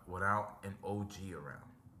without an OG around.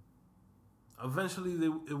 Eventually,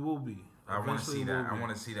 it will be. I want to Eventually see it that. will I be.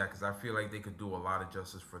 want to see that because I feel like they could do a lot of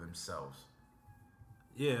justice for themselves.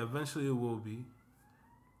 Yeah, eventually it will be.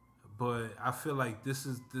 But I feel like this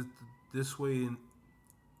way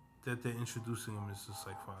that they're introducing them is just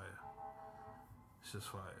like fire. It's just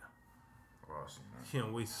fire. Awesome, man.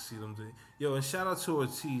 Can't wait to see them. Yo, and shout out to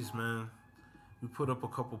Ortiz, man. We put up a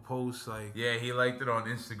couple posts like Yeah, he liked it on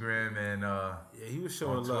Instagram and yeah, he was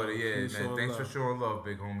showing on love. Twitter. He Yeah, was man. showing Thanks love. for showing love,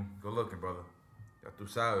 big homie. Good looking, brother. Ya tú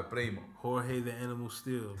sabes, primo. Jorge the Animal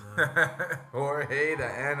Steel, man. Jorge, the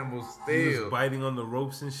animal He was steel. biting on the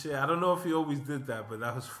ropes and shit. I don't know if he always did that, but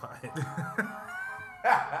that was fire.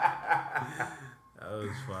 That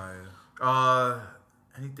was fire.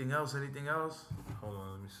 Anything else? Hold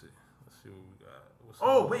on, let me see. Let's see what we got. What's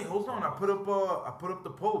Oh, up? wait, hold on. I put up the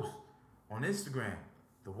post on Instagram.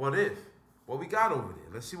 The what if? What we got over there?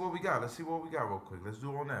 Let's see what we got. Real quick. Let's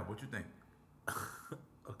do it on that. What you think?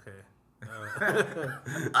 Okay.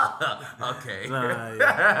 Okay. Nah,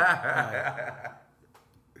 yeah.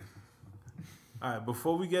 All right.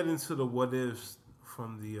 Before we get into the what ifs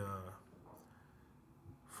from the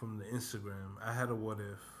Instagram, I had a what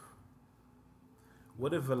if.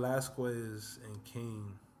 What if Velasquez and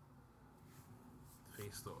Kane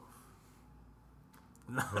faced off?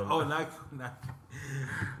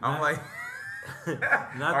 I'm like,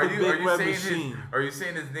 not are the you big red saying machine. are you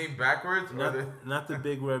saying his name backwards? Not the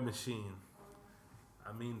big red machine.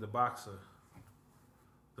 I mean the boxer,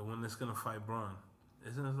 the one that's gonna fight Braun.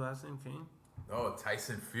 Isn't his last name Kane? No,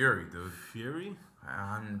 Tyson Fury, dude. Fury?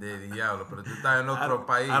 Ande diablo, pero tú estás en otro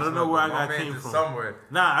país. I don't know where I My got man's Kane is from. Somewhere.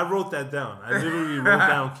 Nah, I wrote that down. I literally wrote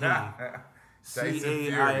down Kane. Tyson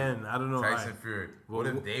C-A-I-N. I don't know. Tyson Alright. Fury. Well, What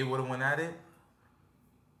if they would have went at it?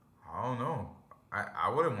 I don't know. I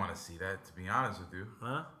wouldn't want to see that, to be honest with you.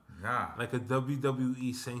 Huh? Nah. Like a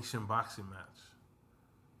WWE sanctioned boxing match.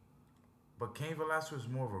 But Cain Velasquez was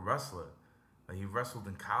more of a wrestler. Like, he wrestled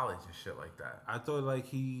in college and shit like that. I thought like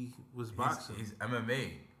he was boxing. He's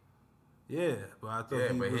MMA. Yeah, but I thought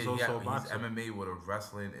Yeah, he but was also a he's boxer. MMA with a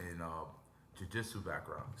wrestling and jiu-jitsu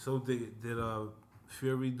background. So did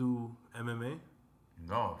Fury do MMA?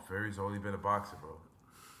 No, Fury's only been a boxer, bro.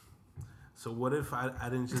 So what if I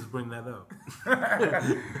didn't just bring that up?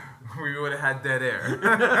 We would have had dead air.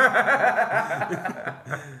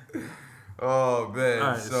 Oh man.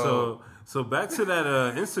 All right, so back to that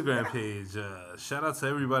Instagram page. Shout out to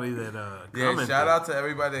everybody that commented. Shout out to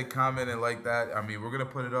everybody that commented like that. I mean, we're gonna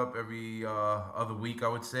put it up every other week, I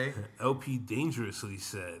would say. LP dangerously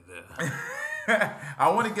said. I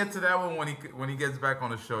want to get to that one when he gets back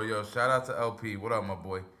on the show. Yo, shout out to LP. What up, my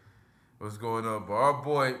boy? What's going on? But our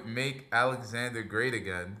boy Make Alexander Great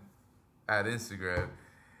Again at Instagram.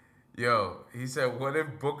 Yo, he said, what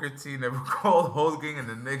if Booker T never called Hogan and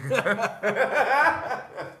the nigga?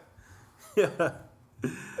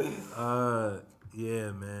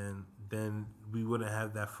 Yeah, man. Then we wouldn't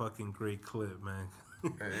have that fucking great clip, man.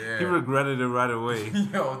 Yeah. He regretted it right away.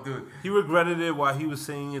 Yo, dude. He regretted it while he was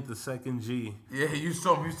saying it the second G. Yeah, you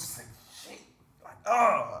saw him. He used to say, shit. Like,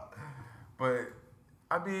 oh. But,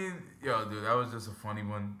 I mean, yo, dude, that was just a funny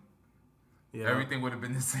one. Yeah. Everything would have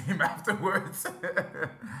been the same afterwards.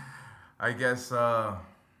 I guess, damn,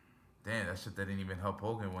 that shit didn't even help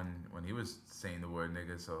Hogan when he was saying the word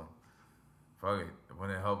nigga, so fuck it. It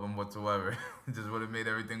wouldn't help him whatsoever. It just would have made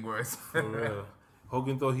everything worse. For real.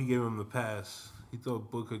 Hogan thought he gave him the pass. He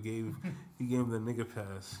thought Booker gave him the nigga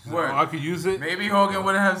pass. Word. Oh, I could use it? Maybe Hogan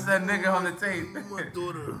wouldn't have said nigga on the tape. My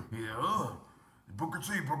daughter. Yeah, Booker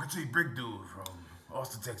T, big dude from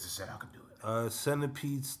Austin, Texas said I could do it.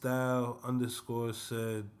 Centipede Style _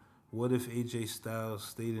 said, what if AJ Styles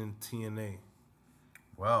stayed in TNA?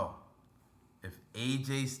 Well, if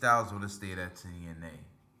AJ Styles would have stayed at TNA,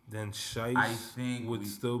 then I Shice think would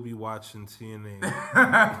still be watching TNA.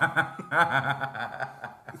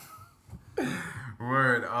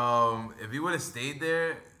 Word. If he would have stayed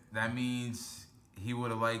there, that means he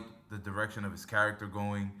would have liked the direction of his character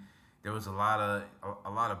going. There was a lot of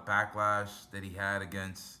backlash that he had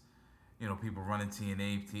against, people running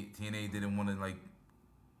TNA. TNA didn't want to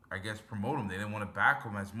I guess promote him. They didn't want to back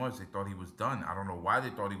him as much. They thought he was done. I don't know why they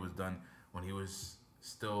thought he was done when he was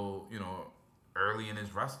still, early in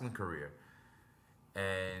his wrestling career.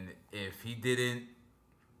 And if he didn't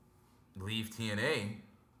leave TNA,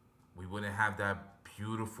 we wouldn't have that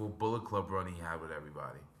beautiful Bullet Club run he had with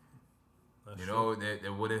everybody. That's true.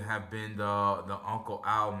 There wouldn't have been the Uncle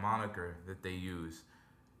Al moniker that they use,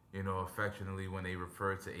 affectionately when they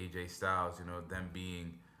refer to AJ Styles, them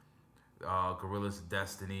being Gorillas of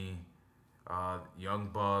Destiny, Young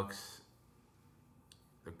Bucks,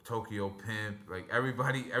 the Tokyo Pimp, like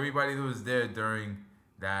everybody that was there during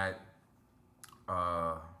that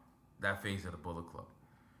phase of the Bullet Club.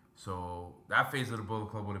 So that phase of the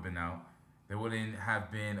Bullet Club would have been out. There wouldn't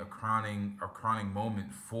have been a crowning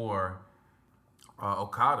moment for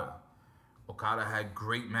Okada. Okada had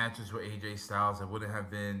great matches with AJ Styles. There wouldn't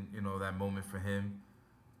have been, that moment for him.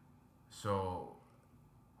 So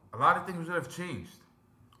a lot of things would have changed.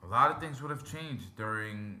 A lot of things would have changed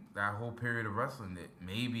during that whole period of wrestling. That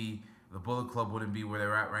maybe the Bullet Club wouldn't be where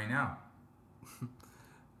they're at right now.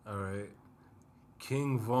 All right.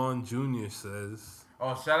 King Vaughn Jr. says...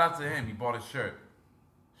 Oh, shout out to him. He bought a shirt.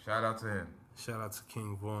 Shout out to him. Shout out to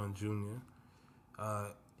King Vaughn Jr.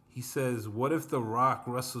 He says, what if The Rock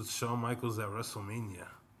wrestled Shawn Michaels at WrestleMania?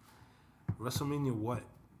 WrestleMania what?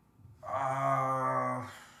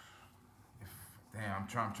 Damn, I'm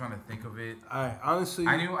trying to think of it. All right, honestly,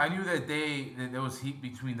 I knew that there was heat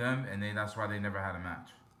between them, and that's why they never had a match.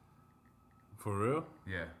 For real?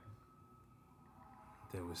 Yeah.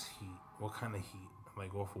 There was heat. What kind of heat?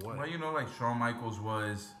 Like off of what? Well, Shawn Michaels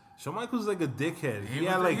was. Shawn Michaels was like a dickhead. He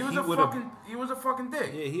was a fucking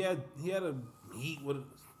dick. Yeah, he had a heat with a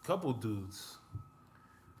couple dudes.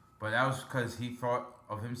 But that was because he thought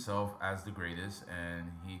of himself as the greatest,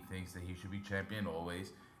 and he thinks that he should be champion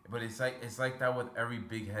always. But it's like that with every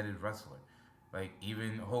big-headed wrestler. Like,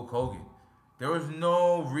 even Hulk Hogan. There was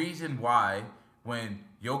no reason why, when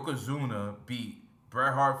Yokozuna beat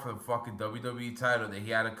Bret Hart for the fucking WWE title, that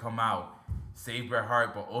he had to come out, save Bret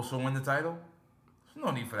Hart, but also win the title. There's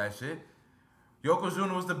no need for that shit.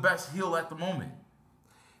 Yokozuna was the best heel at the moment.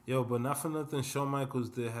 Yo, but not for nothing, Shawn Michaels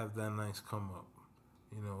did have that nice come-up.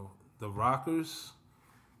 The Rockers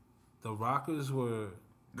were...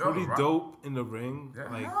 pretty dope in the ring.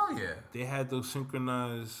 Yeah, hell yeah. They had those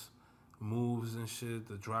synchronized moves and shit,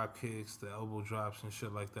 the drop kicks, the elbow drops and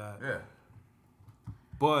shit like that. Yeah.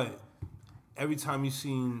 But every time you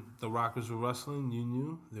seen the Rockers were wrestling, you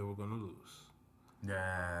knew they were gonna lose. Yeah,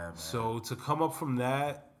 man. So to come up from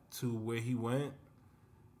that to where he went,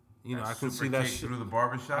 I can see that shit through the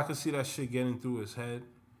barbershop. I can see that shit getting through his head.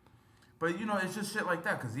 But it's just shit like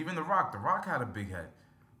that. Because even The Rock had a big head.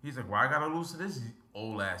 He's like, why I gotta lose to this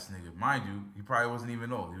old ass nigga? Mind you, he probably wasn't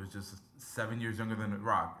even old. He was just 7 years younger than The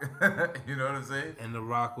Rock. You know what I'm saying? And The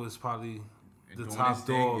Rock was probably the Doing top his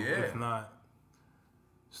thing, dog, yeah. if not.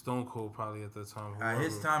 Stone Cold probably at that time. At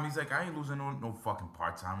his whoever. time, he's like, I ain't losing no fucking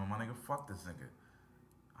part-timer, my nigga. Fuck this nigga.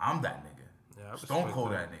 I'm that nigga. Yeah, I Stone respect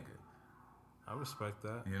Cold that. that nigga. I respect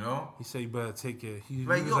that. You know? He said you better take it. He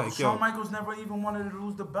Like, was yo, like, Shawn yo. Michaels never even wanted to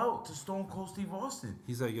lose the belt to Stone Cold Steve Austin.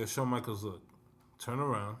 He's like, yo, Shawn Michaels, look, turn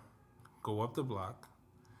around, go up the block,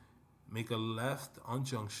 make a left on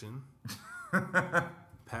Junction,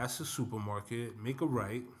 pass the supermarket, make a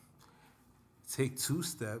right, take 2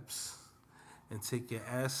 steps, and take your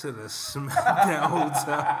ass to the SmackDown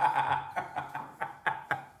Hotel.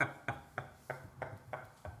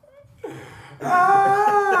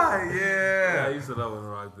 Yeah. I used to love when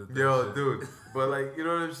Rock did that Yo, shit. dude. But, like, you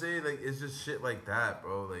know what I'm saying? Like, it's just shit like that,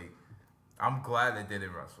 bro. Like, I'm glad they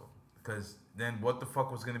didn't wrestle. Because then what the fuck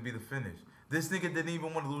was going to be the finish? This nigga didn't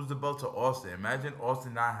even want to lose the belt to Austin. Imagine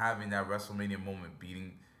Austin not having that WrestleMania moment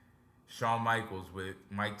beating Shawn Michaels with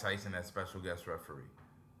Mike Tyson as special guest referee.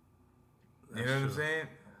 You know what I'm saying?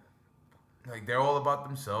 Like, they're all about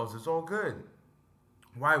themselves. It's all good.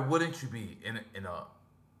 Why wouldn't you be in a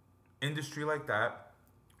industry like that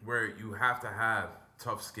where you have to have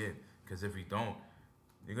tough skin? Because if you don't,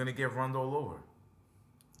 you're going to get run all over.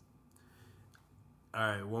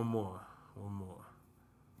 All right, one more.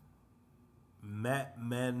 Matt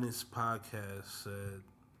Madness Podcast said,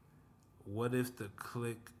 "What if the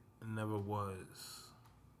click never was?"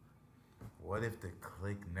 What if the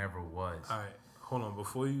click never was? All right, hold on.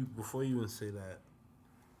 Before you even say that,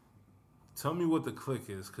 tell me what the click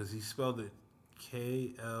is, because he spelled it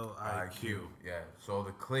KLIQ. Yeah. So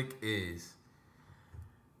the click is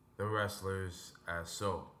the wrestlers as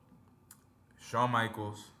so. Shawn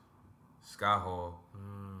Michaels, Scott Hall,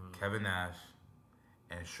 Kevin Nash,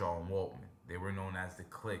 and Sean Waltman. They were known as the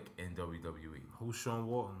click in WWE. Who's Sean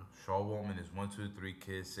Walton? Sean Waltman is 1, 2, 3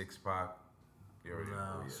 Kid, 6-Pac. You already know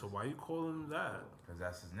who he is. So why you call him that? Because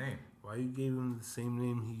that's his name. Why you gave him the same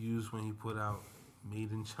name he used when he put out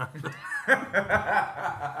Made in China?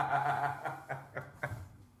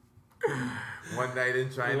 One night in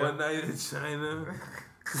China. One night in China.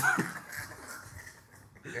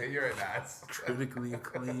 Yeah, you're an ass. Critically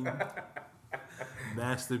acclaimed.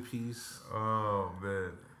 Masterpiece. Oh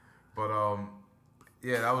man, but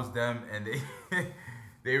yeah, that was them, and they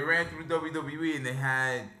they ran through WWE, and they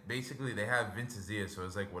had Vince's ear, so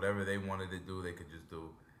it's like whatever they wanted to do, they could just do.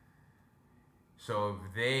 So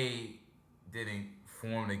if they didn't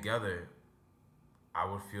form together, I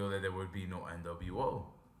would feel that there would be no NWO,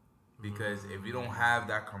 because if you don't have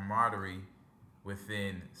that camaraderie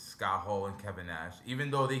within Scott Hall and Kevin Nash, even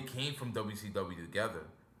though they came from WCW together.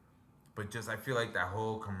 But just I feel like that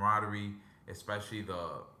whole camaraderie, especially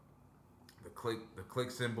the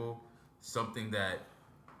click symbol, something that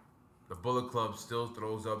the Bullet Club still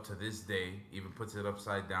throws up to this day, even puts it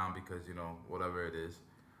upside down because, you know, whatever it is.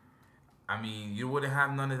 I mean, you wouldn't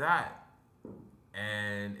have none of that.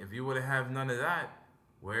 And if you wouldn't have none of that,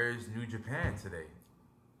 where's New Japan today?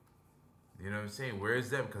 You know what I'm saying? Where is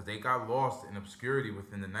them? Because they got lost in obscurity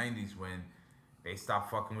within the 90s when they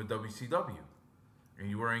stopped fucking with WCW. And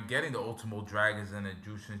you weren't getting the Ultimo Dragons and the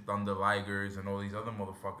Jushin Thunder Ligers and all these other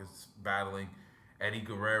motherfuckers battling Eddie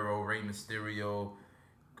Guerrero, Rey Mysterio,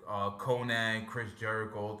 Conan, Chris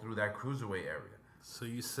Jericho, all through that cruiserweight area. So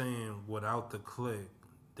you're saying without the click,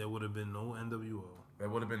 there would have been no NWO? There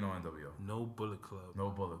would have been no NWO. No Bullet Club? No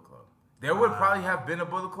Bullet Club. There would probably have been a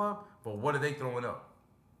Bullet Club, but what are they throwing up?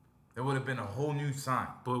 There would have been a whole new sign.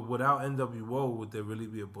 But without NWO, would there really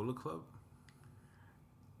be a Bullet Club?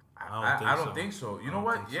 I don't think so. You know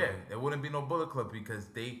what? Yeah, so. there wouldn't be no Bullet Club because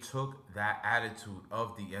they took that attitude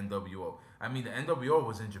of the NWO. I mean, the NWO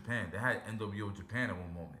was in Japan. They had NWO Japan at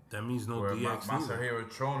one moment. That means no where DX either. Masahiro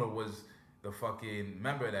Chono was the fucking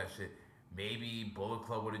member of that shit. Maybe Bullet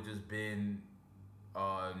Club would have just been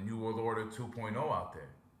New World Order 2.0 out there.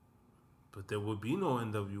 But there would be no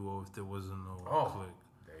NWO if there wasn't no click.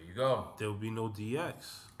 There you go. There would be no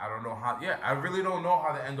DX. I don't know how. Yeah, I really don't know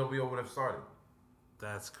how the NWO would have started.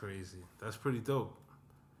 That's crazy. That's pretty dope.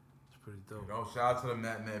 It's pretty dope. You know, shout out to the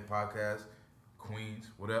Matt Man Podcast, Queens.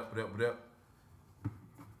 What up? What up? What up?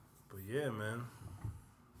 But yeah, man.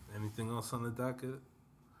 Anything else on the docket?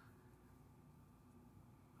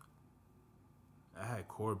 I had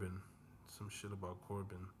Corbin. Some shit about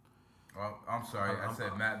Corbin. Oh, I'm sorry. I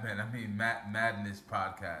said Matt Man. I mean Matt Madness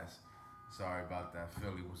Podcast. Sorry about that.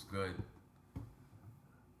 Philly was good.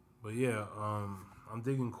 But yeah, I'm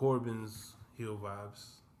digging Corbin's heel vibes.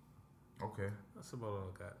 Okay. That's about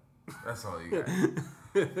all I got. That's all you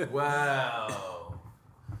got. Wow.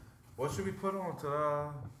 What should we put on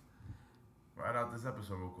to write out this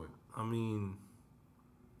episode real quick? I mean,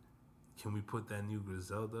 can we put that new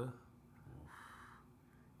Griselda?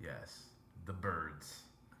 Yes. The Birds.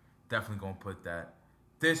 Definitely gonna put that.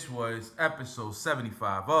 This was episode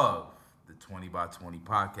 75 of the 20 by 20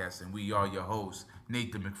 podcast, and we are your hosts,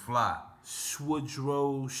 Nathan McFly.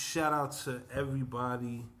 Woodrow, shout out to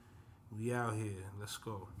everybody. We out here. Let's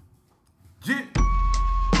go. Yeah.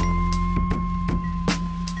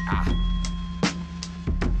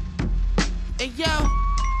 Hey yo.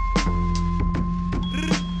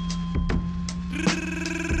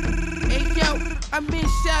 Hey yo, I'm in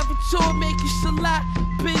Salvatore making salat.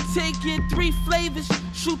 Been taking 3 flavors.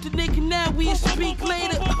 Shoot the nigga now, we speak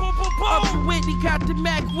later. Up in Whitney, got the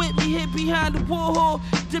Mac with me, hid behind the Warhol.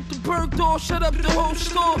 Dip the bird door, shut up the whole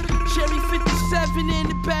store. Cherry 57 in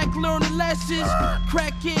the back, learning lessons.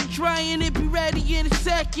 Cracking, drying it, be ready in a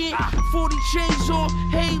second. 40 chains on,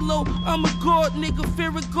 halo, I'm a god nigga.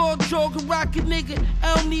 Fear a god, jogging, rockin' nigga.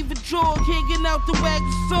 I don't even jog, hanging out the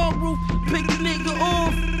wagon sunroof. Pick the nigga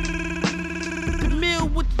off. The meal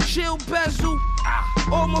with the chill bezel.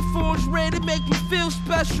 All my phones red, it make me feel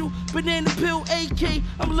special. Banana pill AK,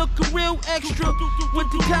 I'm looking real extra.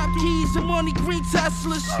 With the top keys, I'm on the green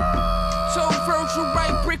Teslas. Told Virgil,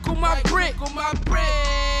 right brick on my brick.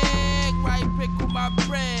 Right brick on my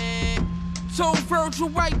brick. Told Virgil,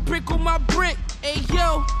 right brick on my brick. Hey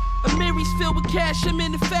yo, Amiri's filled with cash, I'm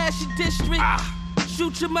in the fashion district.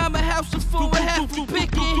 Shoot your mama house is full of half the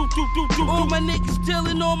picking. All my niggas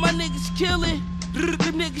dealing, all my niggas killing.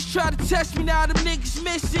 Them niggas try to test me, now them niggas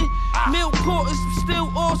missing. Milk quarters, I'm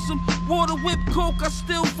still awesome. Water whip coke, I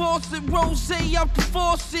still force it. Rose out the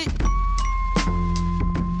faucet.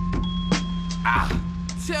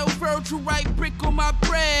 Tell Virgil, right brick on my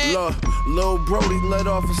bread. Look, Lil Brody let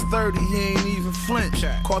off his 30, he ain't even flinch.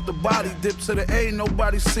 Caught the body, dipped to the A,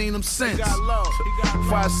 nobody seen him since.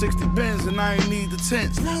 560 Benz and I ain't need the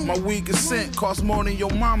tents. My weed consent cost more than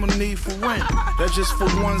your mama need for rent. That's just for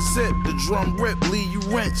one zip, the drum rip, leave you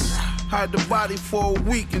rinse. Hide the body for a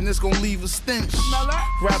week and it's gon' leave a stench.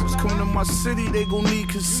 Rappers come to my city, they gon' need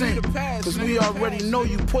consent. Cause we already know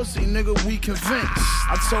you pussy, nigga, we convinced.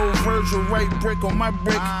 I told Virgil, right brick on my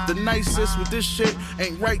brick. The nicest with this shit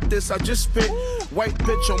ain't right this, I just spit. White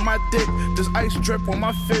bitch on my dick, this ice drip on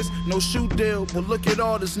my fist. No shoe deal, but look at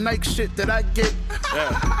all this Nike shit that I get.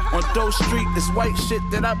 On Doe Street, this white shit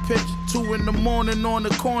that I pitch. 2 in the morning on the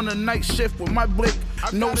corner, night shift with my blick.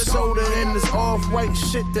 No soda in this off-white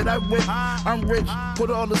shit that I whip. I'm rich, put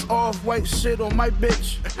all this off-white shit on my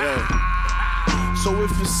bitch. So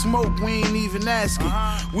if it's smoke, we ain't even asking.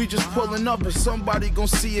 We just pulling up and somebody gon'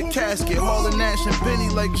 see a casket. Hauling Nash and Benny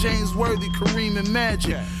like James Worthy, Kareem and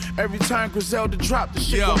Magic. Every time Griselda drop, the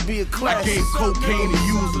shit gon' be a classic. I gave cocaine to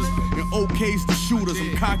users and OKs to shooters.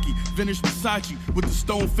 I'm cocky, vintage Versace with the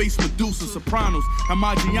stone-faced Medusa. Sopranos,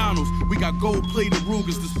 Amagianos, we got gold-plated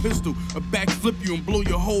Rugers. This pistol, a backflip you and blow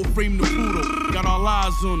your whole frame to poodle. Got all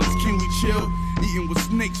eyes on us, can we chill? Eating with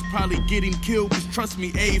snakes, probably getting killed. Cause trust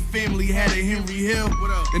me, a family had a Henry Hill.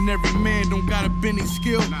 And every man don't got a Benny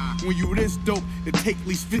skill. When you this dope, it take at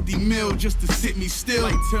least 50 mil just to sit me still.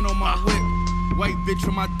 Like 10 on my whip, white bitch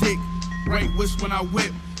on my dick, right wrist when I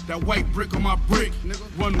whip. That white brick on my brick,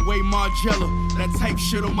 runway Margiela, that type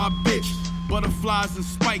shit on my bitch. Butterflies and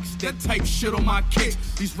spikes, that type shit on my kicks.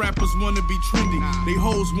 These rappers wanna be trendy, they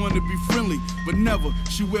hoes wanna be friendly, but never.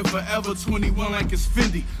 She wear forever 21 like it's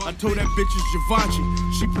Fendi. I told that bitch it's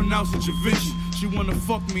Givenchy, she pronounced it Givenchy. She wanna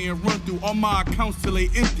fuck me and run through all my accounts till they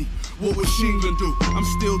empty. What was she gonna do? I'm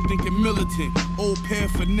still thinking militant. Old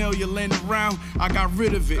paraphernalia laying around, I got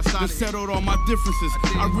rid of it. Then settled all my differences.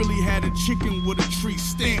 I really had a chicken with a tree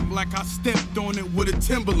stamp, like I stepped on it with a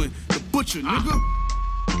Timberland. The butcher, nigga.